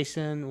way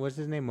Jason, what's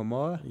his name,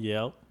 Momoa,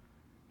 Yep.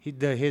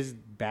 his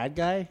bad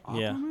guy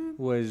Yeah.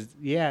 was,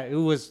 it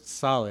was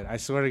solid. I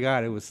swear to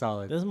God, it was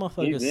solid. This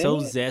motherfucker is He's so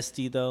in it?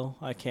 zesty though.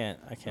 I can't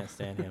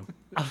stand him.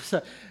 I was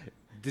like,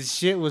 this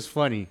shit was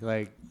funny.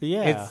 Like,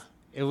 Yeah.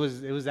 it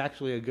was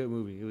actually a good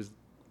movie. It was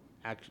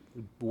actually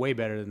way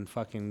better than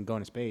fucking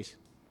Going to Space.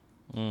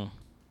 Mm.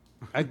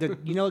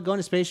 You know, Going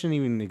to Space shouldn't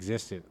even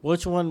existed.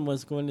 Which one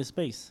was going to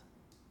space?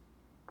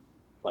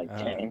 Like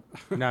 10.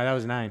 No, that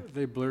was 9.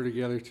 They blur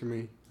together to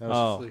me. That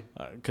was,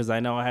 Oh, because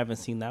I know I haven't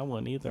seen that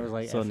one either. That was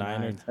like so F9.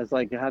 9 or That's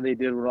like how they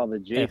did with all the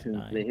Jasons.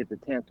 F9. They hit the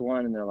 10th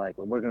one and they're like,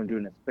 well, we're going to do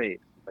it in space.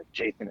 Like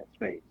Jason in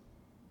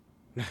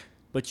space.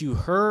 But you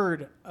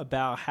heard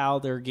about how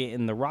they're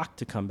getting The Rock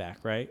to come back,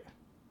 right?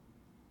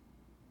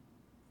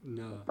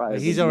 No. Probably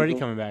he's the already Diesel.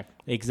 coming back.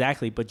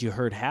 Exactly, but you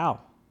heard how.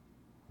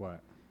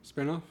 What?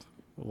 Spinoff?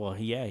 Well,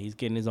 he's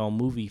getting his own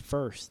movie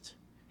first.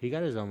 He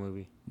got his own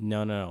movie.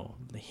 No.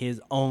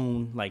 His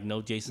own, like,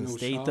 no Jason No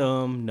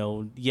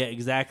Statham, yeah,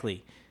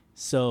 exactly.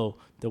 So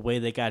the way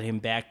they got him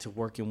back to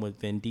working with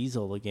Vin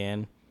Diesel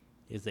again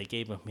is they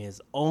gave him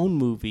his own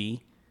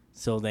movie,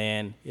 so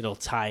then it'll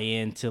tie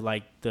into,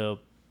 like,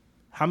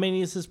 how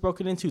many is this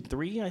broken into?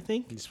 3, I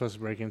think? He's supposed to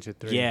break into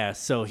 3. Yeah,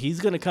 so he's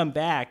going to come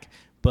back,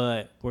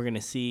 but we're going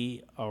to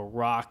see a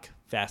Rock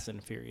Fast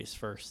and Furious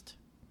first.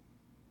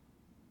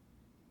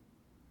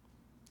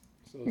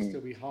 So it'll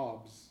still be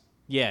Hobbs.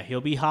 Yeah,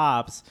 he'll be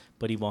Hobbs,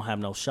 but he won't have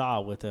no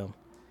Shaw with him.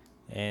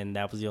 And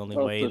that was the only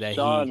Oh, way so that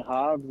Sean he...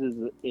 Hobbs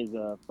is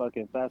a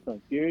fucking Fast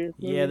and Furious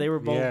movie? Yeah, they were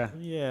both... Yeah.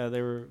 Yeah,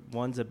 they were...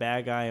 One's a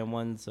bad guy and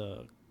one's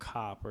a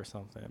cop or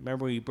something.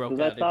 Remember we broke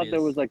Because out I thought of there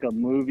his... was like a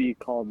movie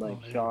called like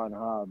Oh, yeah. Sean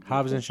Hobbs.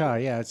 Hobbs and Shaw.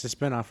 Yeah, it's a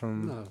spinoff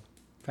from No.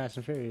 Fast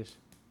and Furious.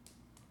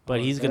 But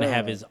he's going to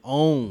have yeah. his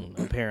own,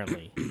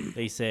 apparently.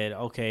 They said,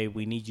 okay,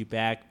 we need you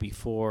back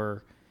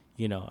before,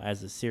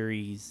 as the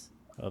series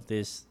of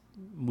this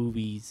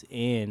movie's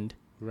end,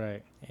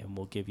 Right. and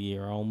we'll give you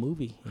your own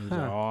movie. And he's Huh.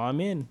 like, oh, I'm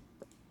in.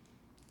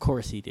 Of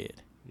course he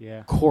did. Yeah.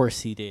 Of course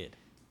he did.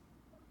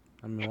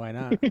 I mean, why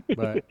not?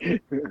 But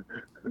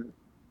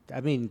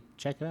I mean,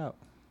 check it out.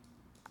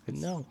 It's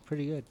No.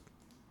 pretty good.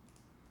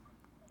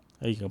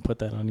 Are you going to put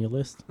that on your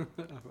list?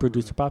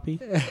 Producer Poppy?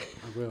 I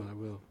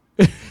will.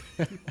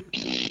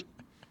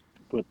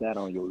 Put that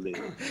on your list.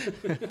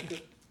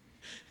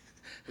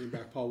 Bring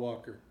back Paul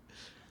Walker.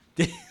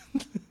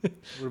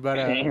 What about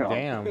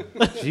Damn.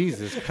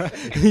 Jesus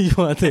Christ. You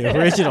want the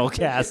original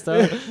cast,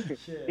 huh?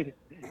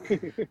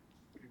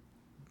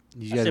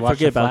 Did you I guys said, watch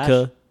forget The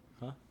about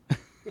Flash?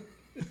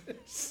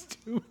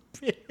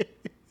 Stupid.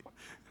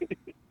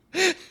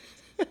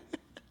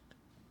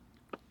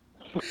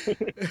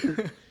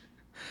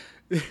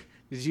 Did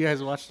you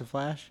guys watch The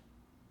Flash?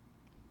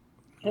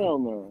 Hell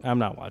no. I'm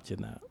not watching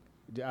that.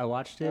 I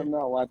watched it. I'm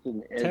not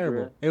watching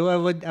Ezra.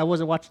 Terrible. I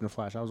wasn't watching The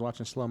Flash. I was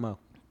watching slow mo.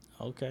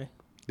 Okay.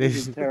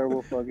 He's a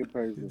terrible fucking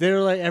person. They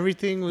were like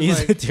everything was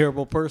He's a like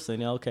terrible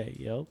person. Okay,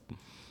 yep.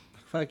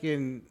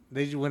 fucking.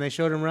 When they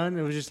showed him run,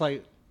 it was just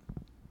like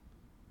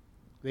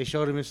they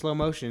showed him in slow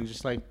motion,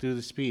 just like through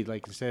the speed,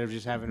 like instead of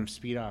just having him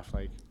speed off.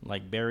 Like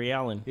Like Barry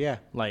Allen. yeah,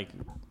 Like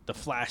the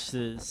Flash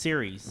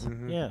series.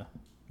 Yeah.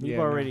 We've Yeah,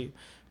 no. already.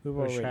 it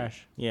was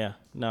trash. Yeah.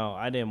 No,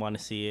 I didn't want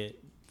to see it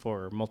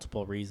for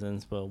multiple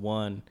reasons, but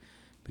one,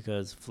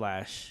 because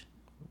Flash,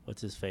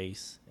 what's his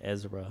face,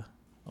 Ezra,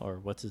 or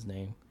what's his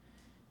name?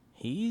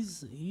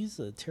 He's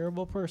a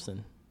terrible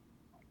person.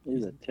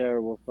 He's a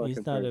terrible fucking He's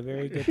not person. a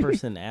very good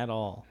person at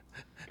all.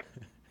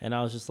 And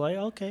I was just like,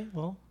 okay,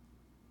 well,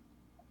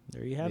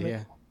 there you have Yeah,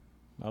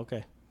 it.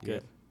 Okay,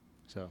 good.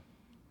 so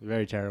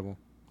very terrible.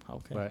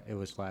 Okay. But it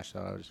was Flash,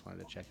 so I just wanted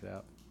to check it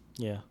out.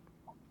 Yeah.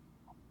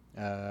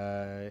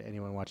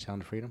 Anyone watch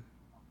Sound of Freedom?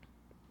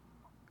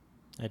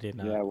 I did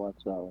not. Yeah, I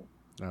watched that one.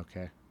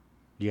 Okay.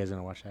 You guys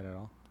gonna watch that at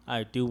all?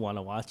 I do want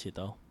to watch it,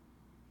 though.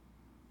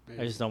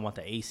 I just don't want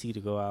the AC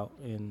to go out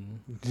in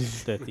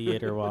the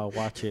theater while I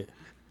watch it.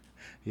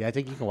 Yeah, I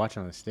think you can watch it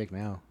on the stick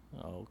now.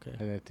 Oh, okay.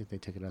 I think they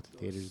took it out the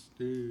theaters.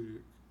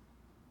 Dude.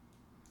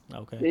 Yeah,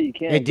 Okay. you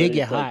can. It did but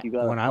get it's like hot you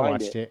gotta when I find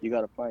watched it. You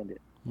gotta find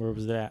it. Where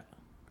was that?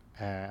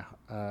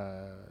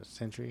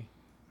 Century.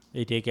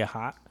 It did get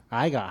hot.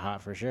 I got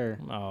hot for sure.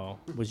 Oh,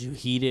 was you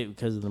heated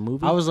because of the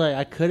movie? I was like,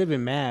 I could have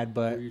been mad,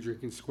 Were but you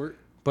drinking squirt?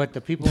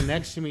 the people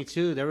next to me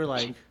too, they were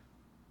like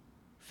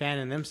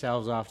fanning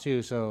themselves off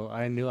too. So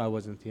I knew I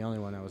wasn't the only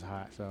one that was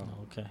hot. So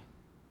Okay.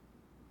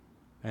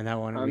 and that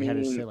one I we had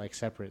to mean- sit like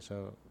separate.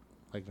 So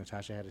like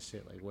Natasha had to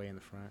sit like way in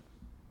the front.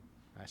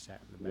 I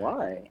sat in the back.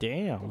 Why?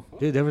 Damn.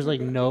 Dude, there was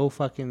like no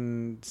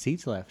fucking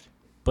seats left.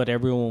 But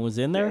everyone was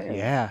in there? Damn.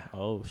 Yeah.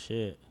 Oh,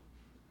 shit.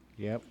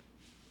 Yep.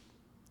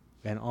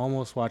 And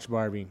almost watched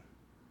Barbie,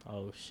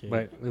 Oh, shit.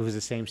 but it was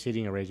the same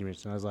seating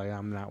arrangements, and I was like,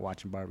 I'm not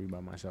watching Barbie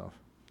by myself.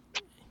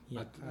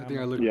 Yeah, I think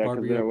I looked Yeah, because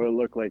Barbie then it up. would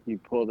look like you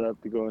pulled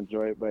up to go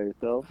enjoy it by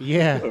yourself.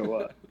 Yeah, Or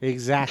what?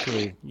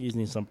 exactly. you just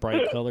need some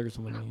bright colors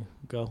when you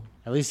go.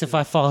 At least if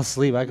I fall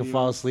asleep, I can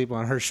fall asleep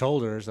on her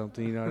shoulder or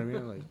something. You know what I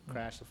mean? Like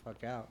crash the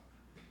fuck out.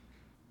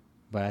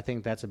 But I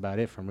think that's about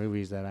it for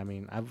movies. That I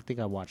mean, I think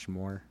I watched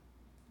more.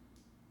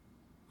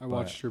 I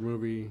watched your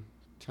movie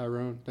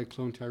Tyrone, like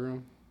Clone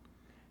Tyrone.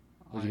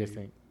 What do you guys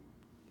think?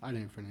 I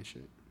didn't finish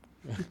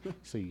it.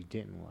 So you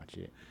didn't watch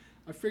it?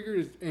 I figured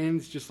it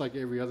ends just like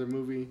every other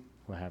movie.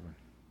 What happened?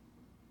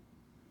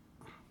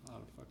 I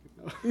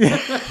don't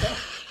fucking know.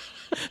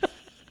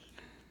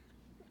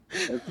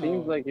 It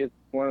seems like it's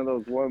one of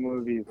those war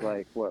movies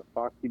like, what,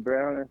 Foxy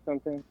Brown or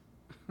something?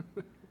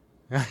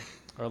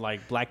 Or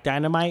like Black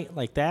Dynamite,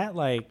 like that.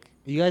 Like,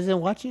 You guys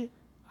didn't watch it?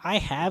 I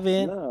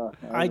haven't. No,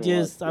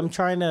 I'm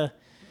trying to.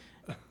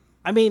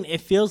 I mean, it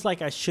feels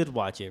like I should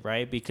watch it,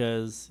 right?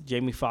 Because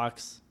Jamie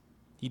Foxx,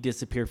 he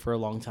disappeared for a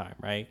long time,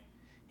 right?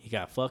 He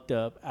got fucked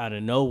up out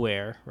of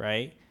nowhere,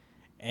 right?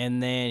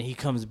 And then he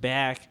comes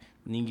back,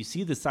 and then you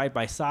see the side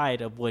by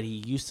side of what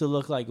he used to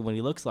look like and what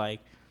he looks like.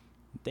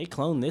 They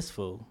cloned this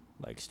fool,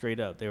 like straight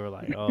up. They were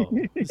like, oh.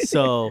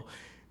 So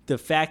the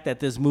fact that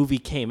this movie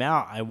came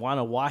out, I want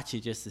to watch it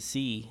just to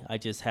see. I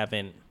just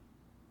haven't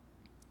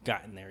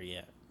gotten there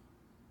yet.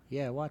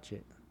 Yeah, watch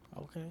it.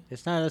 Okay.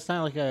 It's not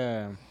like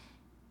a.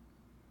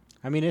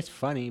 I mean, it's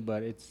funny,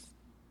 but it's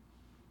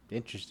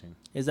interesting.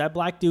 Is that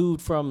black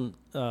dude from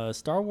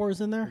Star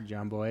Wars in there?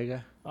 John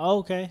Boyega. Oh,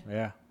 okay.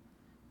 Yeah.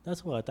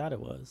 That's what I thought it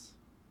was.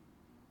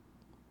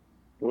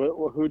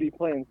 Who do you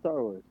play in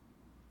Star Wars?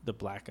 The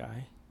black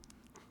guy.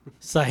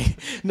 It's like,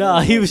 no,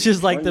 he was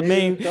just like the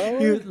main,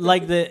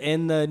 like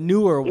in the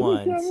newer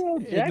ones. Samuel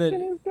In Jackson the-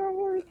 in Star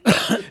Wars?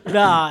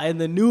 Nah, in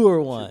the newer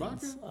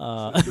ones.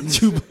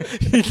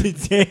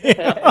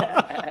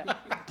 Damn.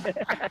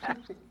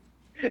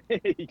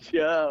 Hey,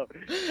 Joe.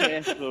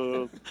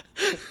 Cancel.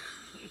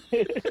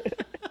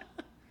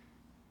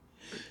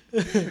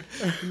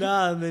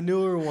 Nah, in the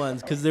newer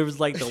ones, because there was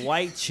like the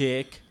white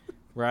chick,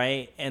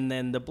 right, and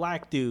then the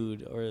black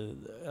dude, or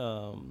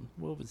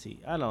what was he?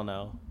 I don't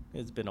know.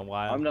 It's been a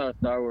while. I'm not a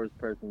Star Wars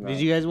person. Did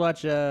you guys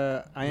watch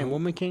I Am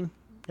Woman King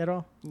at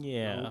all?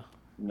 Yeah,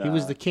 No. He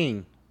was the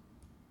king.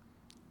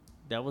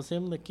 that was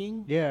him, the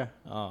king. Yeah.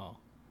 Oh,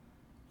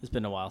 it's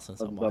been a while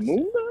since I The watched it.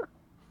 Zamunda?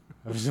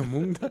 Of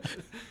Zamunda.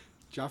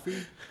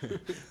 Joffrey?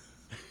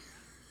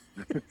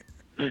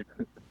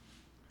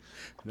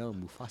 No,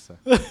 Mufasa.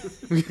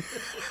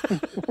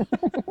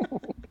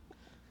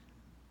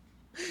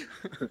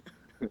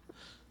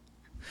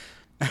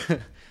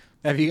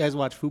 Have you guys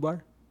watched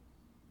Fubar?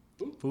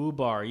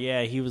 Fubar,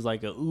 yeah, he was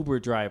like a Uber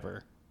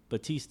driver.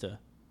 Batista.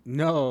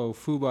 No,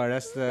 Fubar.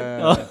 That's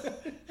the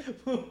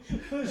What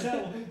was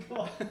that one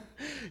called?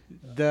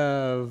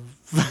 the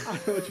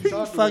What you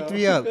talking fucked about?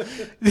 me up. The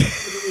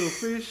little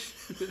fish.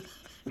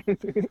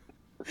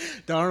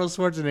 The Arnold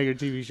Schwarzenegger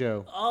TV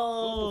show.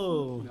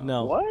 Oh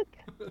no! What?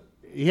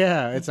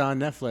 Yeah, it's on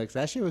Netflix.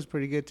 That shit was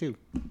pretty good too.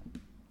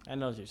 I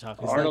know what you're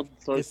talking It's about. Arnold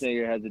like- it's-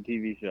 Schwarzenegger has a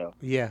TV show.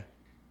 Yeah,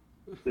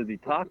 Does he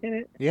talk in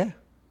it? yeah.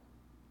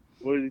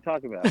 What does he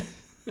talk about?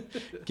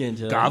 Get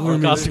into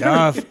Government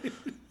stuff.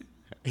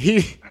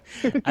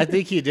 I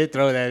think he did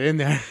throw that in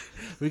there.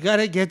 We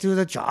gotta get to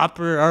the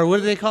chopper, or what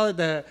do they call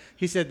it?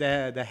 He said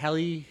the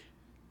heli.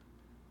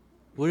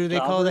 What do they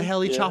call the Chopper?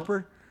 heli Yeah.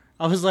 chopper?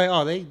 I was like,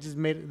 oh,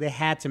 they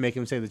had to make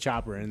him say the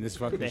chopper in this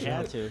fucking They show.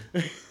 had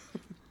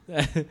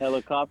to.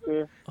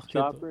 Helicopter?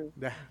 Chopper?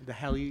 The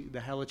heli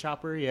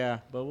chopper, yeah.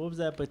 But what was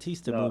that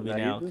Batista No, movie no,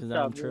 now? he's a Because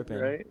I'm chopper, tripping.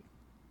 Right?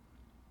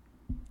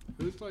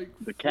 It was like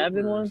The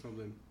cabin Flipper or one?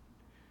 something.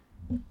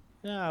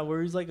 Yeah,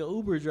 where he's like an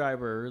Uber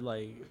driver,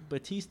 like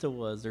Batista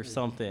was, or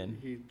something.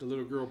 The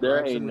little girl. There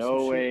bribes ain't him or no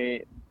some shit.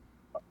 way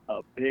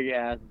a big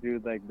ass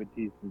dude like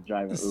Batista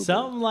driving Uber.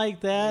 Something like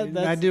that. I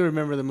That's, do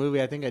remember the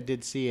movie. I think I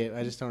did see it.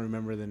 I just don't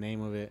remember the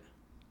name of it.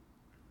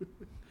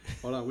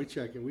 Hold on, we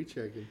checking.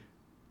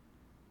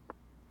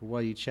 What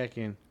are you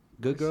checking?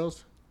 Good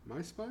Girls?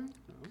 My spine?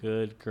 No.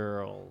 Good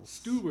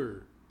girls.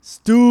 Stuber.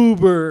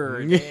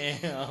 Stuber.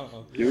 Damn.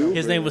 Dude,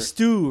 His name was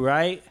Stu,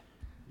 right?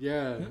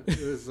 Yeah, it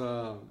was.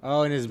 Oh,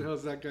 and his What the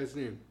hell's that guy's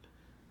name?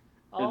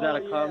 Is that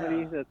a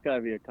comedy? That's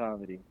gotta be a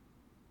comedy.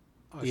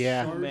 Oh,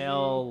 Yeah. Sarge?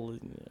 Mel.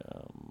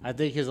 I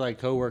think his like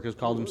coworkers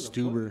called him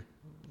Stuber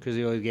because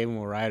he always gave him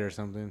a ride or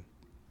something.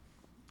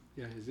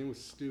 Yeah, his name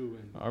was Stu.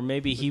 And Or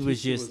maybe he was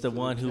Batista just the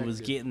one who was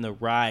detective. getting the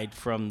ride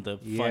from the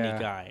funny Yeah.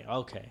 guy.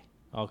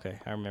 Okay,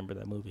 I remember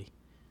that movie.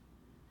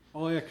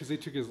 Oh yeah, because they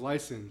took his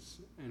license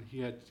and he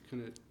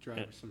couldn't drive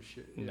Yeah. or some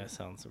shit. Yeah. That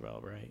sounds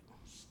about right.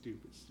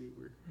 Stupid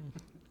Stuber.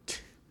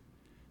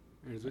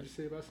 And what'd you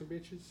say about some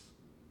bitches?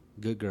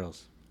 Good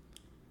Girls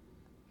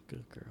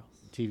Good girls.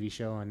 TV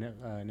show on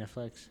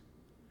Netflix.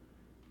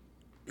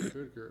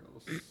 Good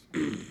girls.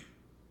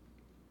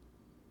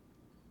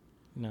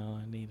 No,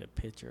 I need a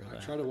picture of I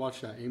that. tried to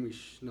watch that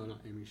not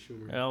Amy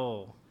Schumer.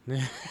 Oh,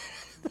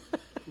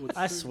 What's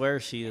I her- swear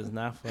she is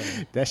not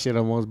funny. That shit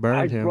almost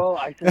burned him. Bro,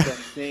 I said the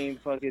same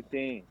fucking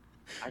thing.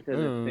 I said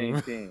the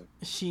same thing.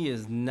 She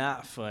is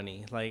not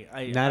funny. Like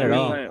Not I at mean,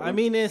 all. I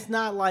mean, it's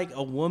not like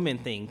a woman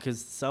thing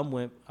because some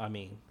women. I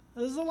mean,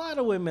 there's a lot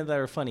of women that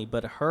are funny,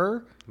 but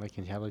her, Like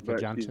Angelica But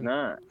she's Johnson.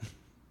 not.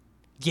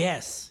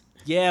 yes,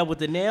 yeah, with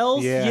the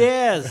nails, Yeah.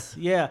 yes,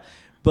 yeah.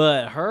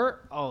 But her,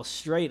 oh,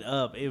 straight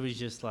up, it was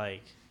just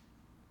like,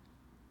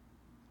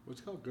 What's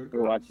it called? Good We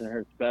were girls. watching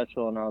her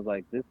special, and I was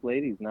like, this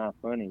lady's not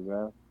funny,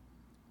 bro.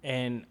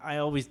 and I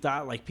always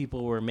thought like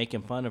people were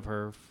making fun of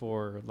her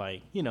for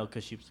like, you know,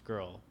 because she was a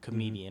girl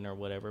comedian or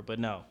whatever. But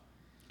no,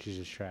 She's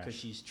just because trash.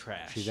 she's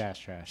trash. She's ass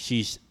trash.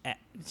 She's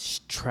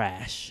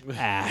trash.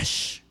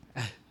 Ash.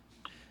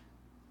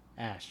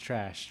 Ass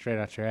trash. Straight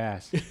out your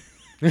ass.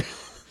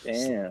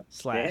 Damn.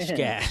 Slash Damn.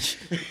 gash.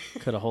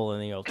 Cut a hole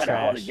in the old Cut a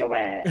hole in trash. your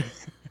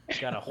ass.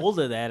 Got a hold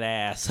of that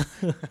ass.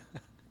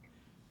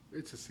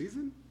 It's a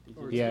season?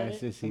 Or Yeah, Let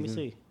it's this me season.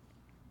 see.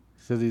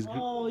 So these.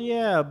 Oh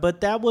yeah,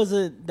 but that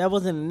wasn't a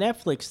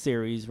Netflix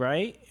series,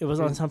 right? It was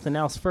on something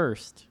else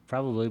first.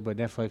 Probably, but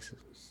Netflix.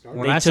 Started-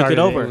 When They I took started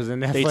it over. it was a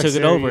They Netflix took it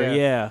series, over. yeah.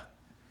 Yeah.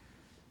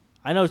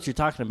 I know what you're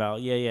talking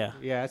about. Yeah.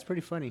 Yeah, it's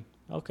pretty funny.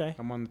 Okay.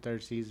 I'm on the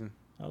 3rd season.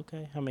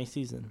 Okay. How many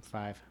seasons?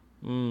 5.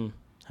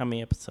 How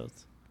many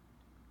episodes?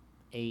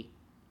 8.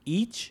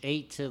 Each?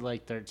 8 to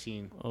like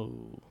 13. Oh,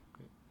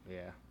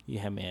 Yeah, you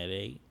had me at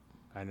 8.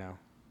 I know.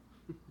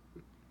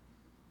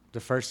 The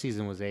first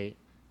season was 8.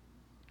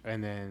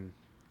 And then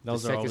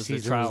Those the are second always the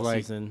season trial was like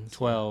seasons.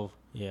 12.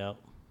 Yep.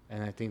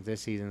 And I think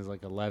this season is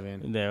like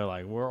 11. They're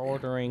like, we're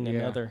ordering Yeah.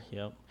 another.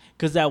 Yep.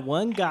 Because that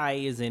one guy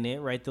is in it,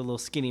 right? The little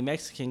skinny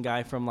Mexican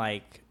guy from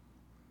like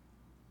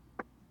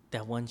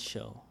that one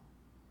show.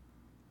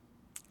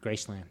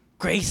 Graceland.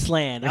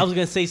 Graceland. I was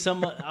gonna say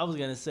I was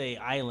gonna say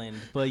Island,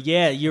 but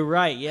yeah, you're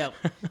right. Yep.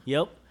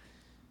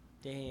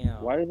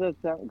 Damn. Why does that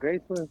sound?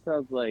 Graceland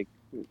sounds like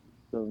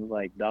some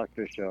like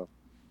doctor show,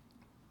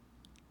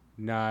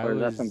 Nah, or it is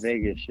that was, some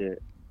Vegas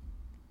shit?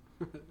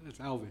 It's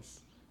Elvis.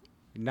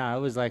 nah, it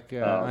was like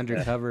okay.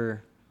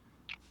 undercover.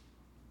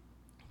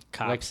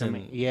 Cops Like some,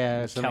 in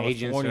yeah, some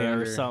agents California are or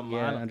under, something.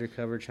 I Yeah, don't-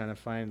 undercover trying to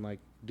find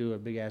do a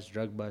big ass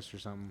drug bust or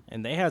something.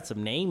 And they had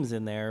some names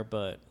in there,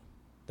 but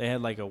they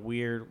had like a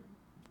weird.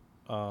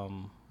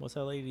 What's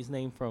that lady's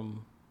name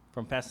from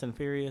Fast and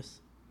Furious?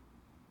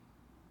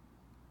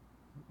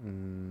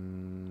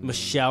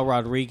 Michelle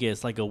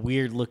Rodriguez, like a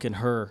weird looking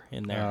her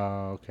in there.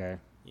 Oh, okay.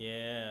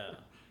 Yeah,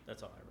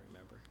 that's all I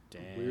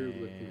remember.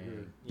 Weird looking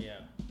her. Yeah.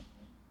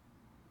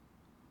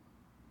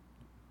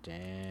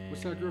 Damn.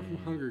 What's that girl from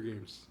Hunger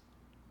Games?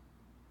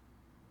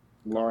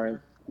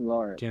 Lawrence.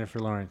 Jennifer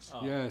Lawrence.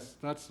 Oh. Yes,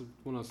 that's the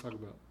one I was talking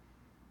about.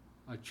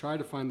 I tried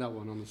to find that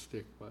one on the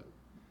stick, but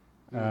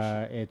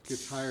It's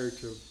gets hired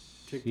to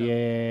take that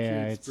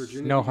Yeah, kid's it's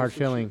virginity no or hard some shit.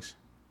 feelings.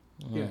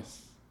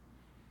 Yes,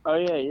 Oh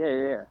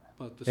yeah.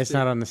 but the It's stick,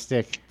 not on the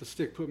stick. the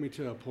stick put me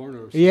to a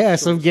porno. Yeah,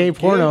 some gay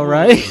porno,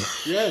 right?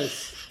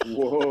 Yes.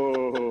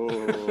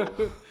 Whoa.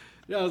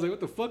 Yeah, I was like, what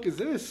the fuck is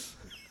this?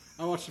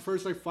 I watched the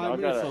first 5 Y'all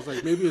minutes. gotta- I was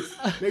like,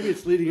 maybe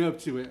it's leading up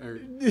to it.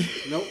 Or,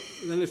 nope.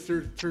 And then it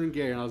started turning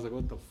gay, and I was like,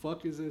 what the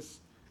fuck is this?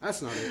 That's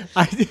not it.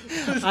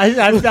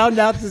 I found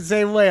out the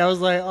same way. I was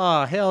like,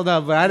 oh hell no!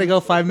 But I had to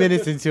go 5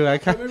 minutes into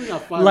it. Maybe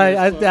not 5 Like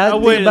minutes. but I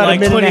waited think about like a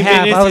minute 20 and a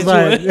half. I minutes was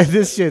like, into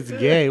this shit's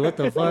gay. What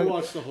the I fuck?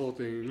 watched the whole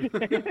thing.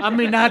 I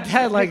mean, not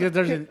that like that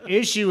there's an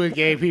issue with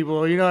gay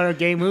people,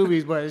 gay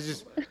movies, but it's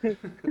just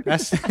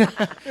that's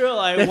You're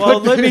like, They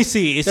well, put let the- me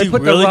see. Is they he put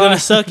the really wrong- gonna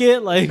suck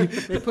it? Like,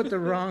 they put the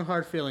wrong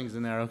hard feelings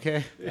in there.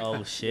 Okay.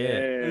 oh shit.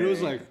 And it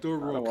was like third I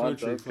don't world want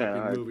country those kinda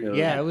fucking hard movie. feelings.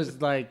 Yeah, it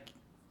was like.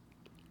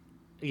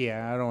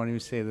 Yeah, I don't want to even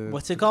say the.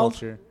 What's it the called?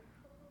 Culture.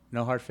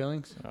 No hard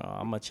feelings. Oh,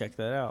 I'm gonna check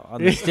that out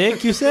on the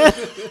stick. You said.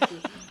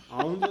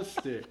 On the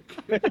stick.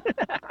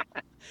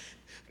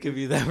 Give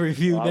you that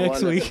review Well, I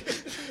next wanted-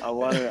 week. I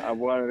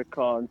wanted to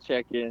call and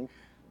check in,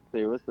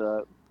 see what's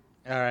up.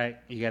 All right,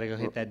 you gotta go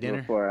hit that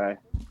dinner. Before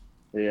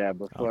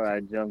I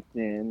jumped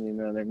in, you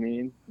know what I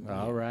mean?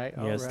 All right.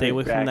 Yeah, all stay right.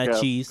 away from Back that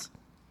up. cheese.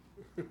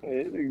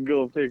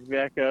 Go pick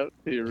back up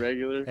to your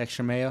regular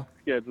Extra mayo.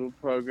 scheduled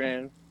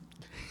program.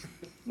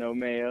 No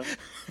mayo.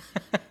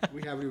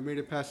 We haven't even made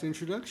it past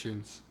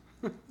introductions.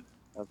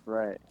 That's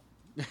right.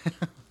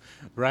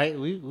 Right?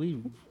 We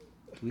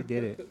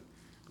did it.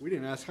 We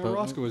didn't ask how But-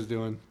 Roscoe was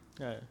doing.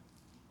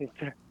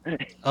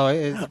 Oh,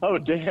 it's, Oh,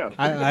 damn.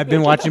 I've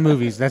been watching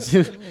movies. That's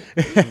it.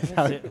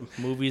 That's it.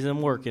 Movies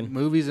and working.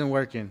 Movies and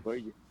working.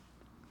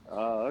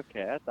 Oh,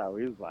 okay. I thought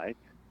we was like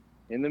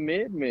in the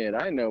mid.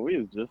 I know we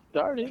was just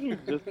starting. We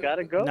just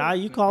gotta go. Nah,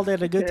 you called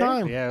it a good Okay.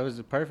 time. Yeah, it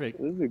was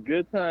perfect. This is a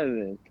good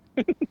time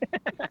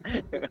then.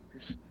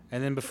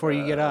 And then before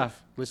you get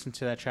off, listen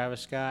to that Travis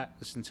Scott.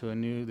 Listen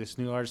to this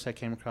new artist I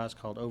came across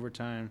called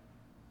Overtime,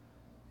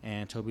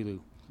 and Toby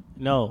Lou.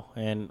 No,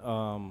 and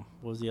what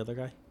was the other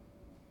guy?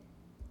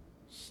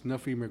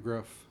 Snuffy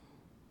McGruff.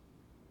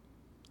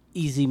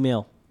 Easy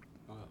Mill.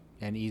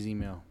 And Easy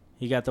Mill.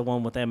 He got the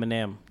one with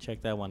Eminem.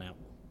 Check that one out.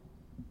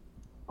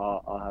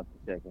 I'll have to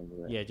check into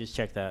that. Yeah, just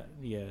check that.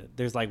 Yeah,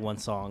 there's like one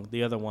song.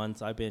 The other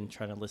ones I've been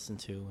trying to listen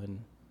to,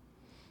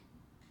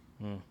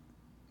 and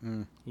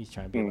he's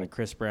trying to be like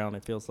Chris Brown.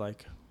 It feels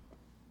like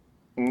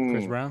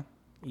Chris Brown?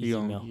 Easy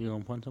You Mill.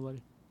 gonna punch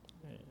somebody?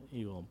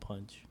 You gonna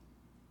punch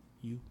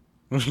you?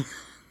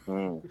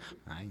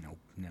 I know.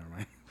 Never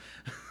mind.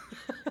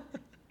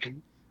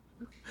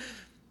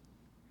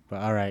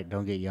 But all right,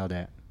 don't get yelled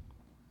at.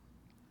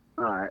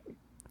 All right.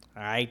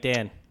 All right,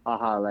 Dan. I'll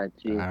holler at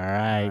you. All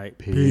right. right.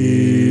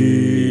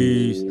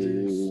 Peace.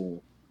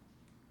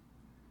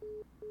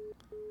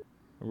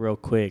 Real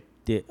quick,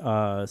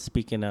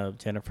 speaking of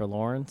Jennifer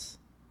Lawrence,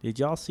 did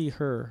y'all see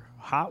her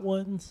Hot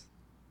Ones?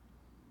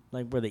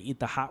 Like where they eat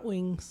the hot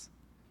wings?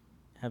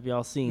 Have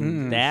y'all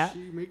seen that?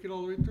 Did she make it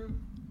all the way through?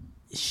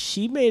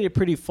 She made it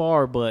pretty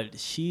far, but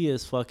she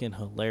is fucking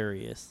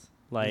hilarious.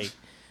 Like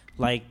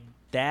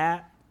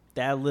that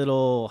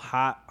little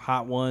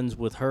hot ones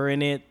with her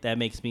in it, that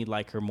makes me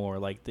like her more.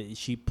 Like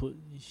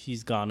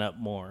she's gone up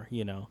more,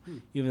 you know.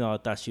 Even though I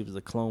thought she was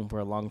a clone for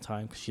a long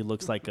time, because she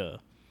looks like a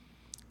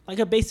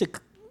basic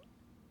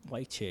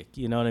white chick,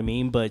 you know what I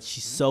mean? But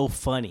she's so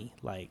funny.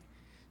 Like,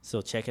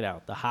 so check it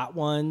out. The Hot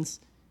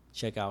Ones.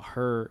 Check out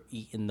her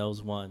eating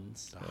those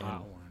ones. The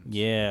hot ones.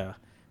 Yeah,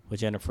 with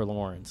Jennifer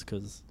Lawrence,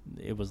 because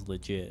it was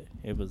legit.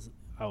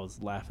 I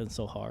was laughing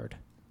so hard.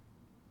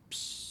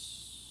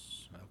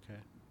 Okay.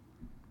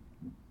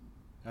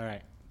 All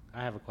right.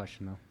 I have a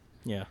question though.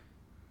 Yeah.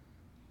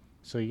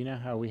 So you know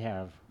how we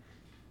have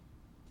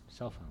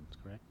cell phones,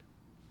 correct?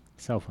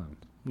 Cell phones.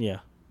 Yeah.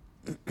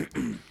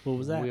 What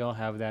was that? We all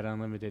have that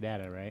unlimited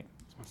data, right?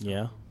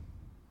 Yeah.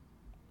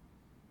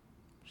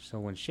 So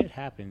when shit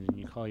happens and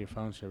you call your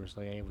phone service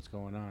like, hey, what's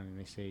going on? And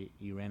they say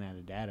you ran out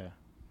of data.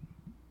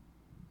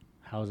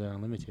 How is that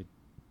unlimited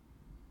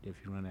if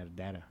you run out of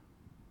data?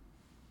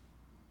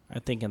 I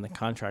think in the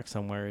contract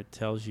somewhere it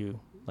tells you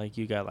like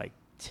you got like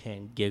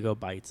 10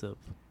 gigabytes of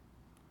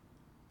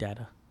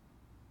data.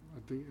 I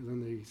think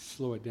then they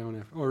slow it down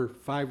after, or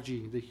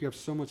 5G. You have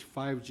so much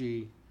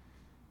 5G,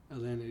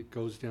 and then it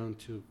goes down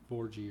to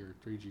 4G or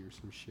 3G or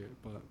some shit.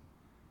 But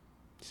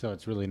So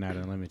it's really not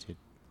unlimited.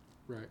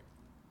 right.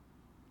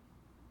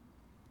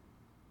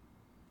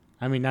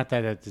 I mean, not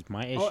that that's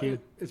my issue.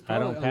 It's I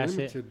probably don't pass it.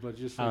 unlimited, but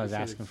just like I was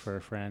said, asking for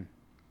a friend.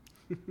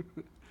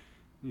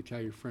 You tell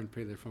your friend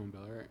pay their phone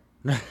bill, all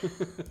right?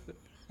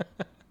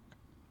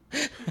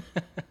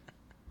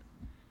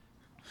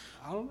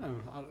 I don't know.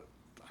 I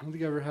don't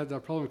think I ever had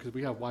that problem because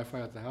we have Wi-Fi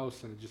at the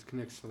house and it just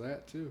connects to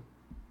that too.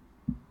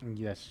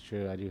 That's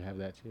true. I do have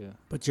that too.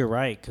 But you're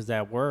right, because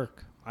at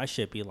work, I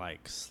should be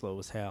like slow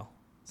as hell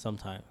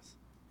sometimes.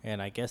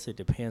 And I guess it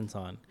depends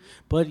on.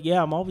 But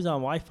yeah, I'm always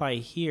on Wi-Fi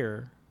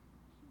here.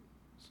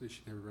 So you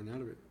should never run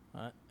out of it.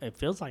 It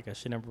feels like I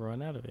should never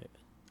run out of it.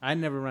 I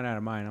never run out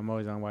of mine. I'm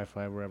always on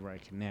Wi-Fi wherever I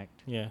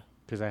connect Yeah.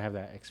 because I have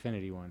that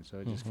Xfinity one, so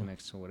it just Mhm.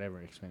 connects to whatever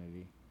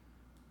Xfinity.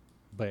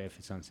 But if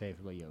it's unsafe,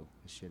 like, yo,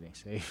 this shit ain't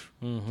safe.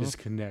 Mm-hmm.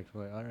 Disconnect.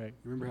 Like, all right.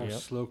 Remember how Yep.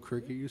 slow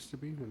Cricket used to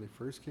be when they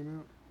first came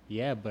out?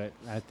 Yeah, but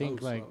I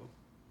think Oh, like, slow.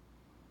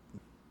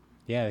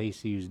 yeah, they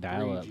used to use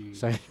dial-up. 3G.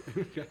 So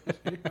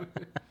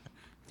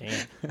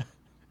Damn.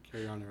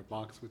 Carry on in a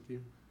box with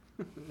you.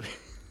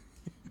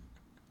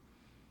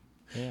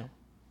 Yeah.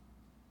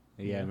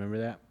 yeah, remember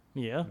that?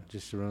 Yeah.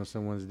 Just to ruin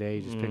someone's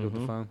day, just pick up the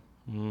Mhm. phone.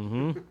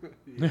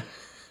 Mm-hmm.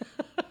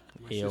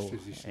 My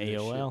sisters used to do that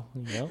AOL.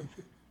 Yep.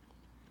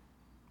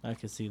 I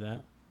could see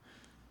that.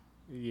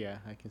 Yeah,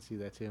 I can see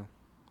that too.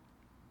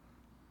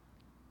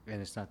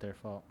 And it's not their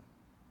fault.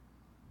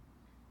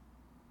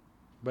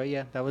 But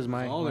yeah, that was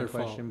my, all my their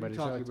fault. question. What But are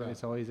you talking about?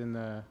 it's always in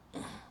the.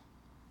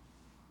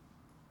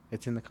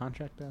 It's in the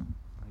contract though.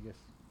 I guess.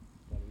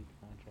 Gotta read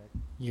the contract.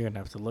 You're gonna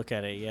have to look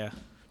at it. Yeah.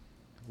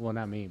 Well,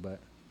 not me, but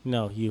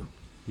No, you.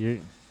 you're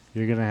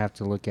gonna have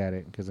to look at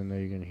it because I know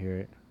you're gonna hear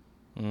it.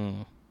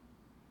 Mm.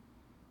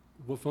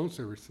 What phone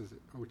service is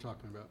it? Are we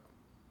talking about?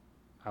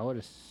 I would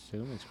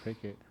assume it's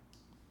Cricket.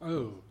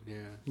 Oh, yeah.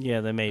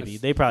 Yeah, then maybe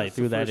That's- they probably that's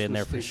the threw that first in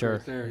there for mistake sure.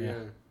 right there,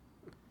 yeah.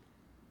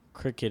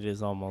 Cricket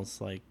is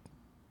almost like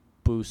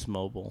Boost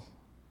Mobile.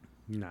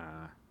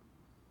 Nah,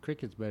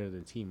 Cricket's better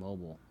than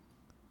T-Mobile.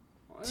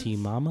 What?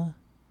 T-Mama?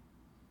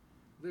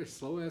 They're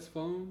slow ass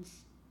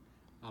phones.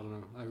 I don't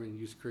know. I haven't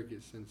used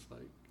Cricket since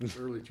like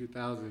early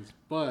 2000s,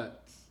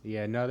 but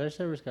Yeah, no, their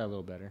service got a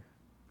little better.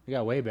 It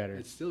got way better.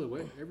 it's still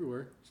away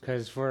everywhere. So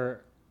Because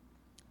for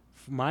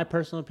My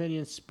personal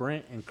opinion,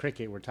 Sprint and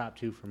Cricket were top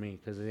 2 for me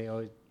because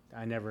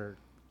I never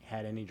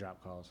had any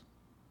drop calls.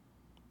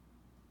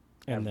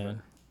 And Ever.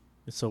 then,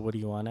 so what do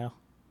you want now?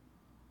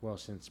 Well,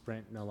 since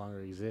Sprint no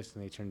longer exists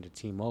and they turned to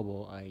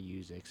T-Mobile, I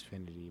use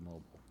Xfinity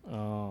Mobile.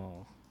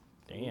 Oh,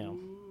 damn.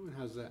 Ooh,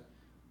 how's that?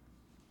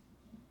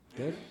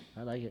 Good.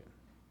 I like it.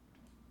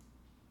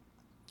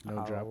 No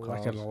I drop calls.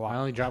 like it a lot. I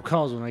only drop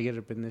calls when I get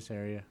up in this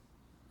area.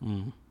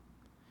 Mm.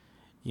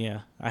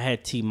 Yeah, I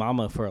had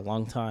T-Mama for a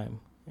long time,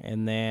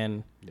 and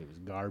then It was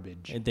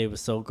garbage. they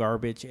was so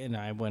garbage, and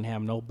I wouldn't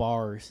have no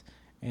bars.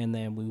 And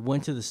then we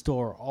went to the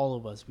store, all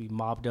of us. We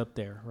mobbed up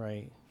there,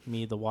 right?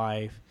 Me, the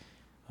wife,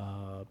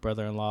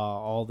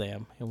 brother-in-law, all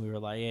them. And we were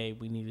like, hey,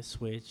 we need to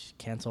switch,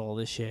 cancel all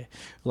this shit.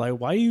 Like,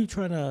 why are you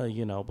trying to,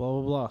 blah,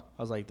 blah, blah.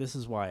 I was like, this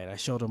is why. And I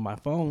showed them my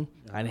phone.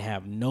 I didn't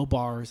have no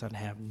bars. I didn't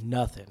have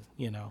nothing,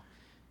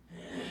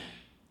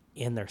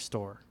 in their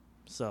store.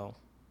 So,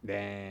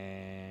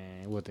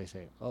 Then what they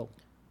say? Oh,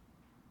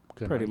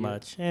 couldn't pretty argue it.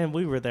 much. And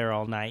we were there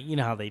all night. You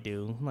know how they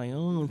do. Like,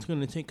 oh, it's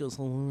going to take us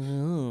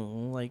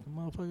long. Like,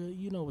 motherfucker,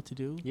 you know what to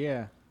do.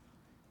 Yeah.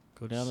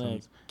 Go down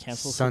Sons- and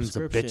cancel sons of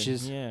subscription.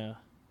 bitches. Yeah.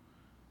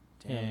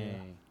 Yeah.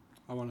 Dang.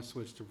 I want to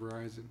switch to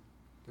Verizon.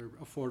 They're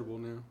affordable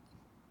now.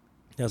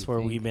 That's You where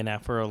think? we've been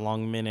at for a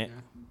long minute.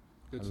 Yeah.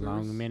 Good A service.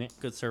 long minute.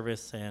 Good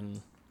service and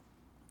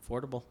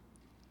affordable.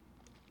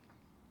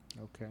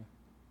 Okay.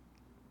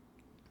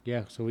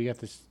 Yeah, so we got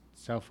this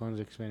cell phones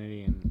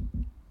Xfinity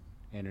and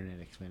internet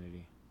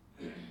Xfinity.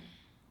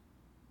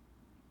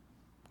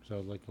 So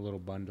like a little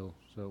bundle,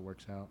 so it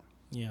works out.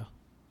 Yeah.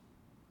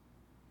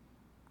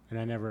 And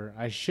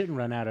I shouldn't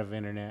run out of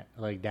internet,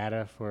 like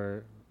data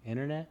for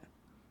internet.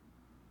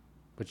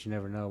 But you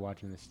never know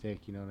watching the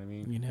stick, you know what I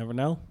mean? You never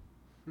know.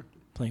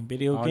 Playing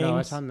video Oh games. no,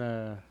 it's on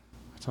the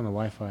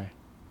Wi-Fi.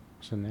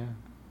 So now,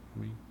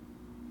 we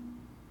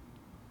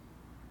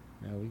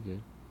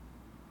good.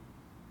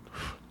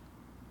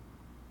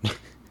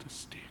 The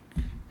stick.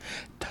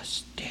 The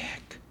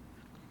stick.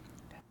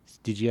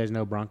 Did you guys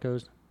know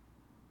Broncos?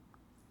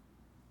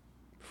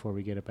 Before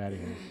we get up out of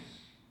here,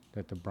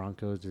 that the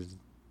Broncos is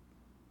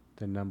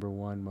the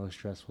 #1 most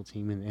stressful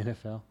team in the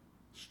NFL.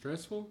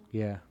 Stressful?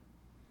 Yeah,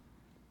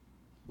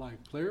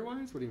 Like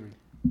player-wise? What do you mean?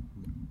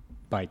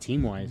 by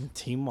team wise,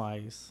 Team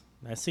wise.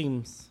 That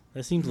seems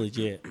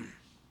legit.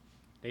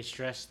 they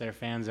stress their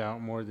fans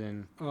out more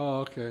than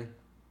Oh, okay.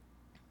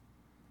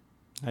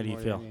 How do you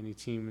more feel? than any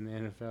team in the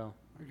NFL.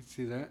 I can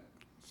see that.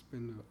 It's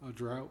been a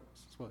drought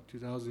since what,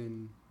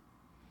 2000?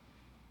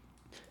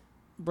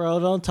 Bro,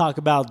 don't talk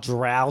about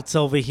droughts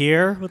over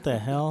here. What the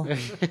hell?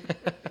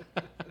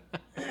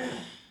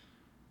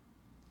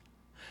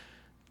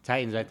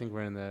 Titans, I think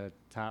we're in the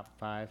top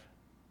 5.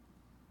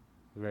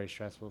 Very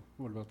stressful.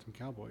 What about them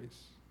Cowboys?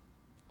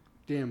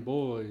 Damn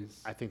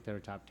boys. I think they were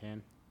top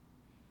 10.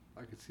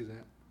 I could see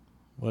that.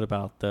 What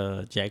about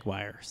the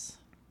Jaguars?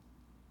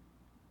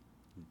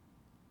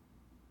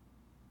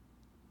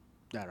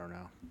 I don't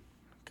know.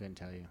 Couldn't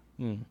tell you.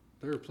 Mm.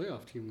 They were a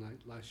playoff team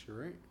last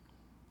year, right?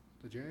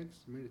 The Jags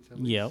made it to at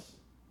Yep. least-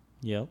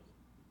 Yep.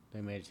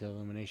 They made it to the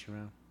elimination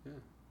round. Yeah.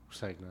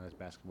 It's like, no, that's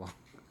basketball.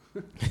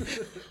 No,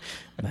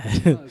 I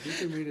think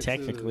they made it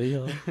Technically,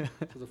 huh?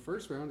 to the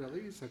first round at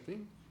least, I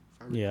think.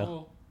 If I Yeah.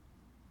 recall.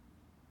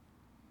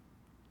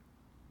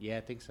 Yeah,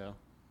 I think so.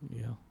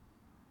 Yeah.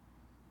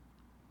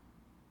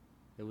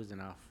 It was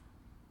an off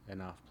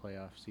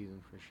playoff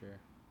season for sure.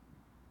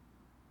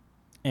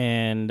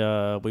 And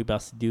we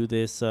about to do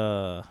this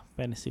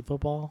fantasy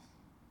football.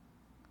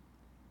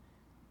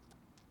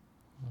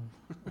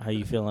 How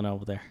you feeling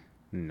over there?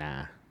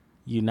 Nah.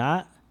 You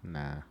not?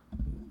 Nah.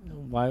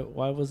 Why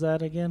was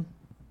that again?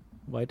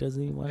 Why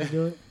doesn't he want to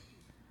do it?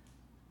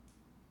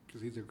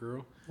 Because he's a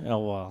girl. Oh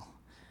well.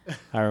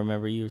 I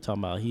remember you were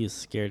talking about he is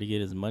scared to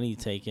get his money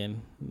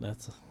taken.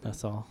 That's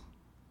all.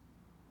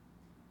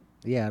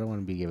 Yeah, I don't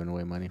want to be giving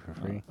away money for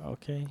free.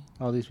 Okay.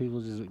 All these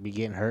people just be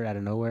getting hurt out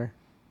of nowhere.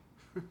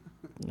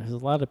 There's a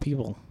lot of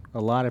people.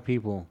 A lot of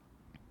people.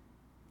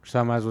 So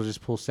I might as well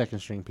just pull second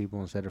string people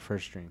instead of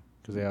first string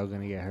because they're all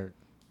going to get hurt.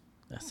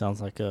 That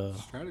sounds like a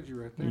Strategy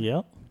right there.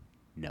 yep.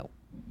 No.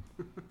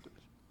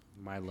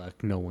 My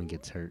luck, no one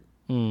gets hurt.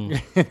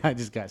 Mm. I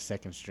just got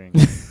second string.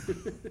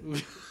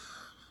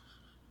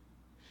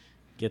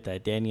 Get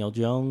that Daniel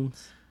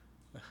Jones.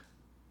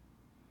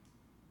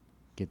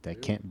 Get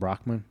that Kent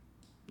Brockman.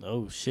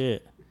 Oh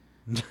shit.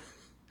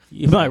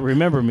 You might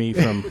remember me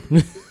from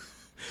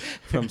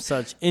from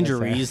such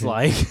injuries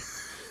like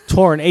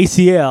torn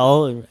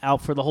ACL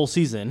out for the whole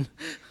season.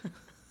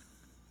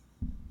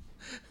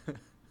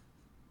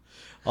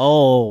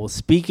 Oh,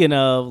 speaking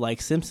of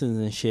like Simpsons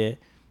and shit,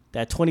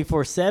 that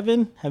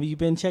 24/7, have you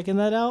been checking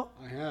that out?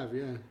 I have,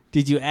 yeah.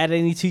 Did you add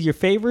any to your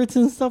favorites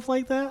and stuff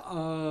like that?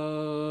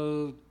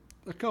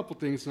 A couple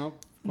things, not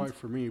quite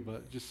for me,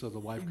 but just so the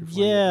wife could find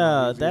it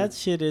Yeah, easier. that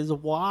shit is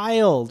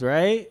wild,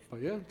 right?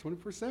 But yeah,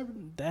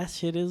 24/7. That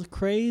shit is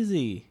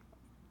crazy.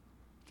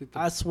 Did the-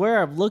 I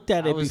swear I've looked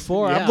at I it was-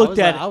 before. yeah, I've looked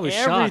at I was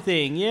shocked.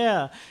 everything.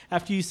 Yeah.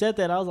 After you said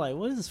that, I was like,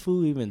 what is this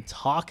fool even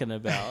talking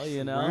about,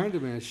 you know?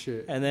 Random ass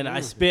shit. And then I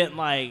Yeah. spent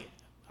like,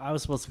 I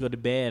was supposed to go to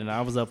bed, and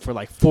I was up for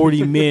like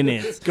 40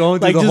 minutes. Going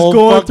through like, the just whole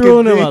going fucking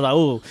through them. thing. I was like,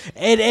 oh,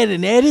 Ed,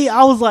 and Eddie.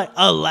 I was like,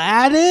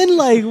 Aladdin?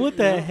 Like, what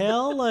the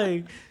hell?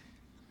 Like,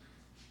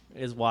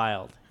 it's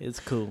wild. It's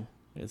cool.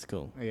 It's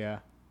cool. Yeah.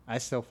 I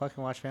still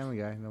fucking watch Family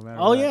Guy no matter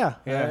Oh, what. yeah.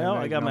 I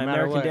like, got no my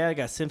matter American what. Dad. I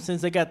got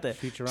Simpsons. They got the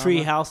Futurama?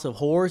 Treehouse of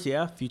Horrors.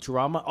 Yeah,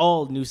 Futurama.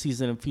 Oh, new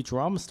season of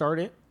Futurama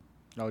started.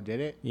 Oh, did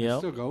it? Yeah.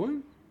 Still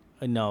going?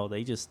 No,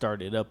 they just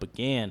started up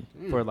again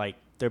for like,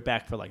 they're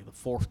back for like the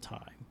 4th time.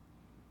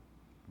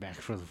 Back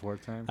for the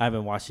 4th time? I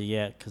haven't watched it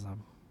yet because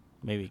I'm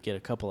maybe get a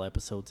couple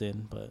episodes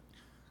in, but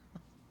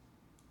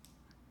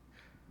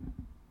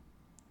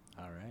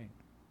All right.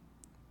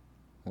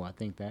 Well, I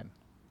think that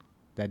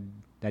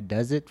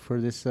does it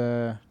for this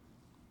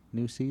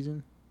new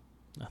season.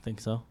 I think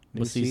so. New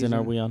What season are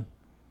season? we on?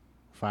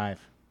 5.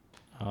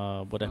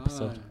 What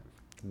episode?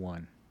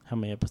 1. How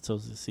many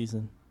episodes this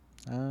season?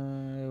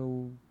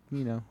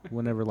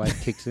 Whenever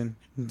life kicks in.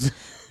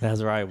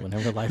 That's right.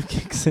 Whenever life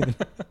kicks in.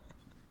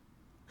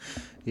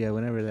 Yeah,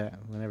 whenever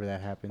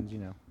that happens,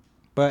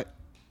 But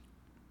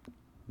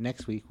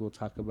next week we'll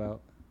talk about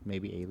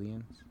maybe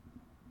aliens.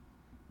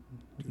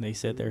 They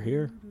said they're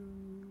here.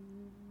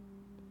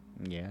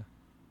 Yeah.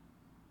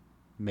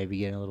 Maybe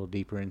getting a little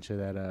deeper into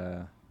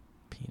that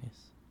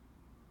Penis.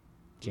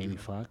 Jamie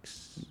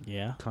Foxx,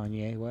 Yeah.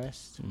 Kanye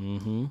West,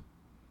 Mm-hmm.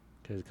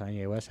 because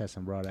Kanye West has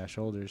some broad ass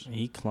shoulders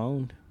He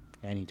cloned,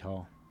 and he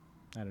tall,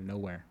 out of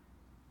nowhere.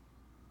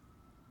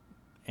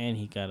 and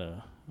he got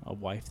a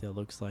wife that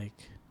looks like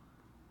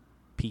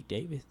Pete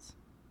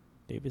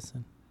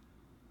Davidson.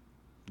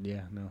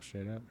 Yeah, no,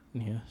 straight up.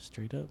 Yeah,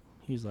 straight up.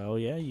 He's like, oh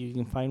yeah, you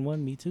can find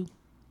one. Me too.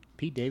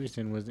 Pete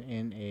Davidson was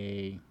in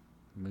a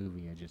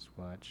movie I just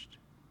watched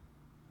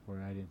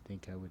where I didn't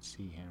think I would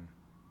see him.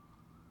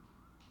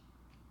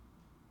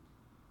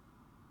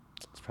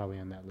 It's probably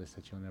on that list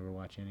that you'll never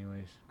watch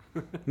anyways.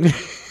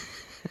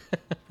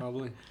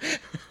 Probably.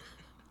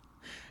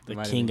 The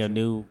Might have king been of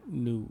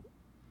new.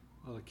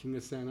 Oh, the King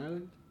of Staten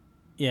Island?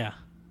 Yeah.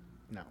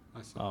 No,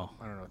 I saw. Oh,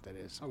 I don't know what that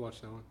is. I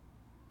watched that one.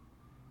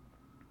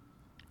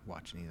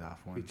 Watching these off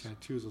He ones.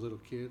 tattooed as a little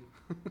kid.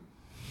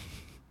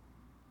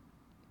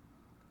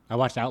 I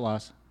watched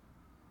Outlaws.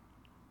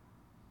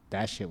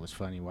 That shit was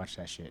funny. Watch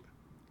that shit.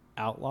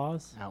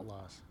 Outlaws.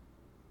 Outlaws.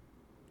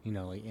 Like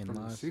From the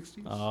in-laws.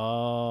 60s?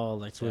 Oh,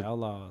 like It's the with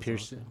Outlaws.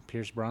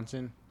 Pierce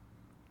Bronson.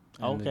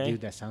 And the Okay.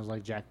 dude that sounds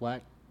like Jack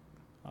Black.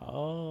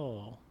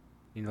 Oh.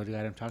 You know the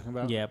guy I'm talking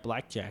about? Yeah,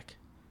 Blackjack.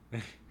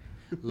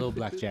 Little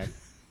Black Jack.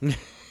 Was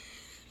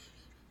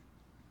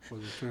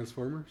it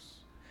Transformers?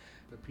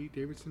 That Pete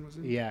Davidson was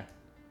in? Yeah.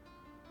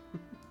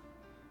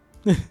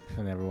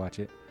 I'll never watch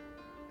it.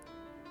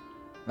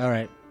 All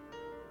right.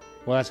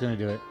 Well, that's going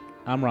to do it.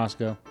 I'm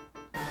Roscoe.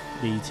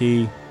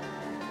 BT.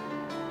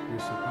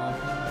 Here's the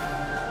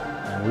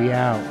podcast. And we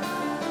out.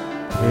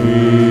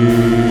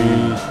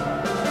 Peace.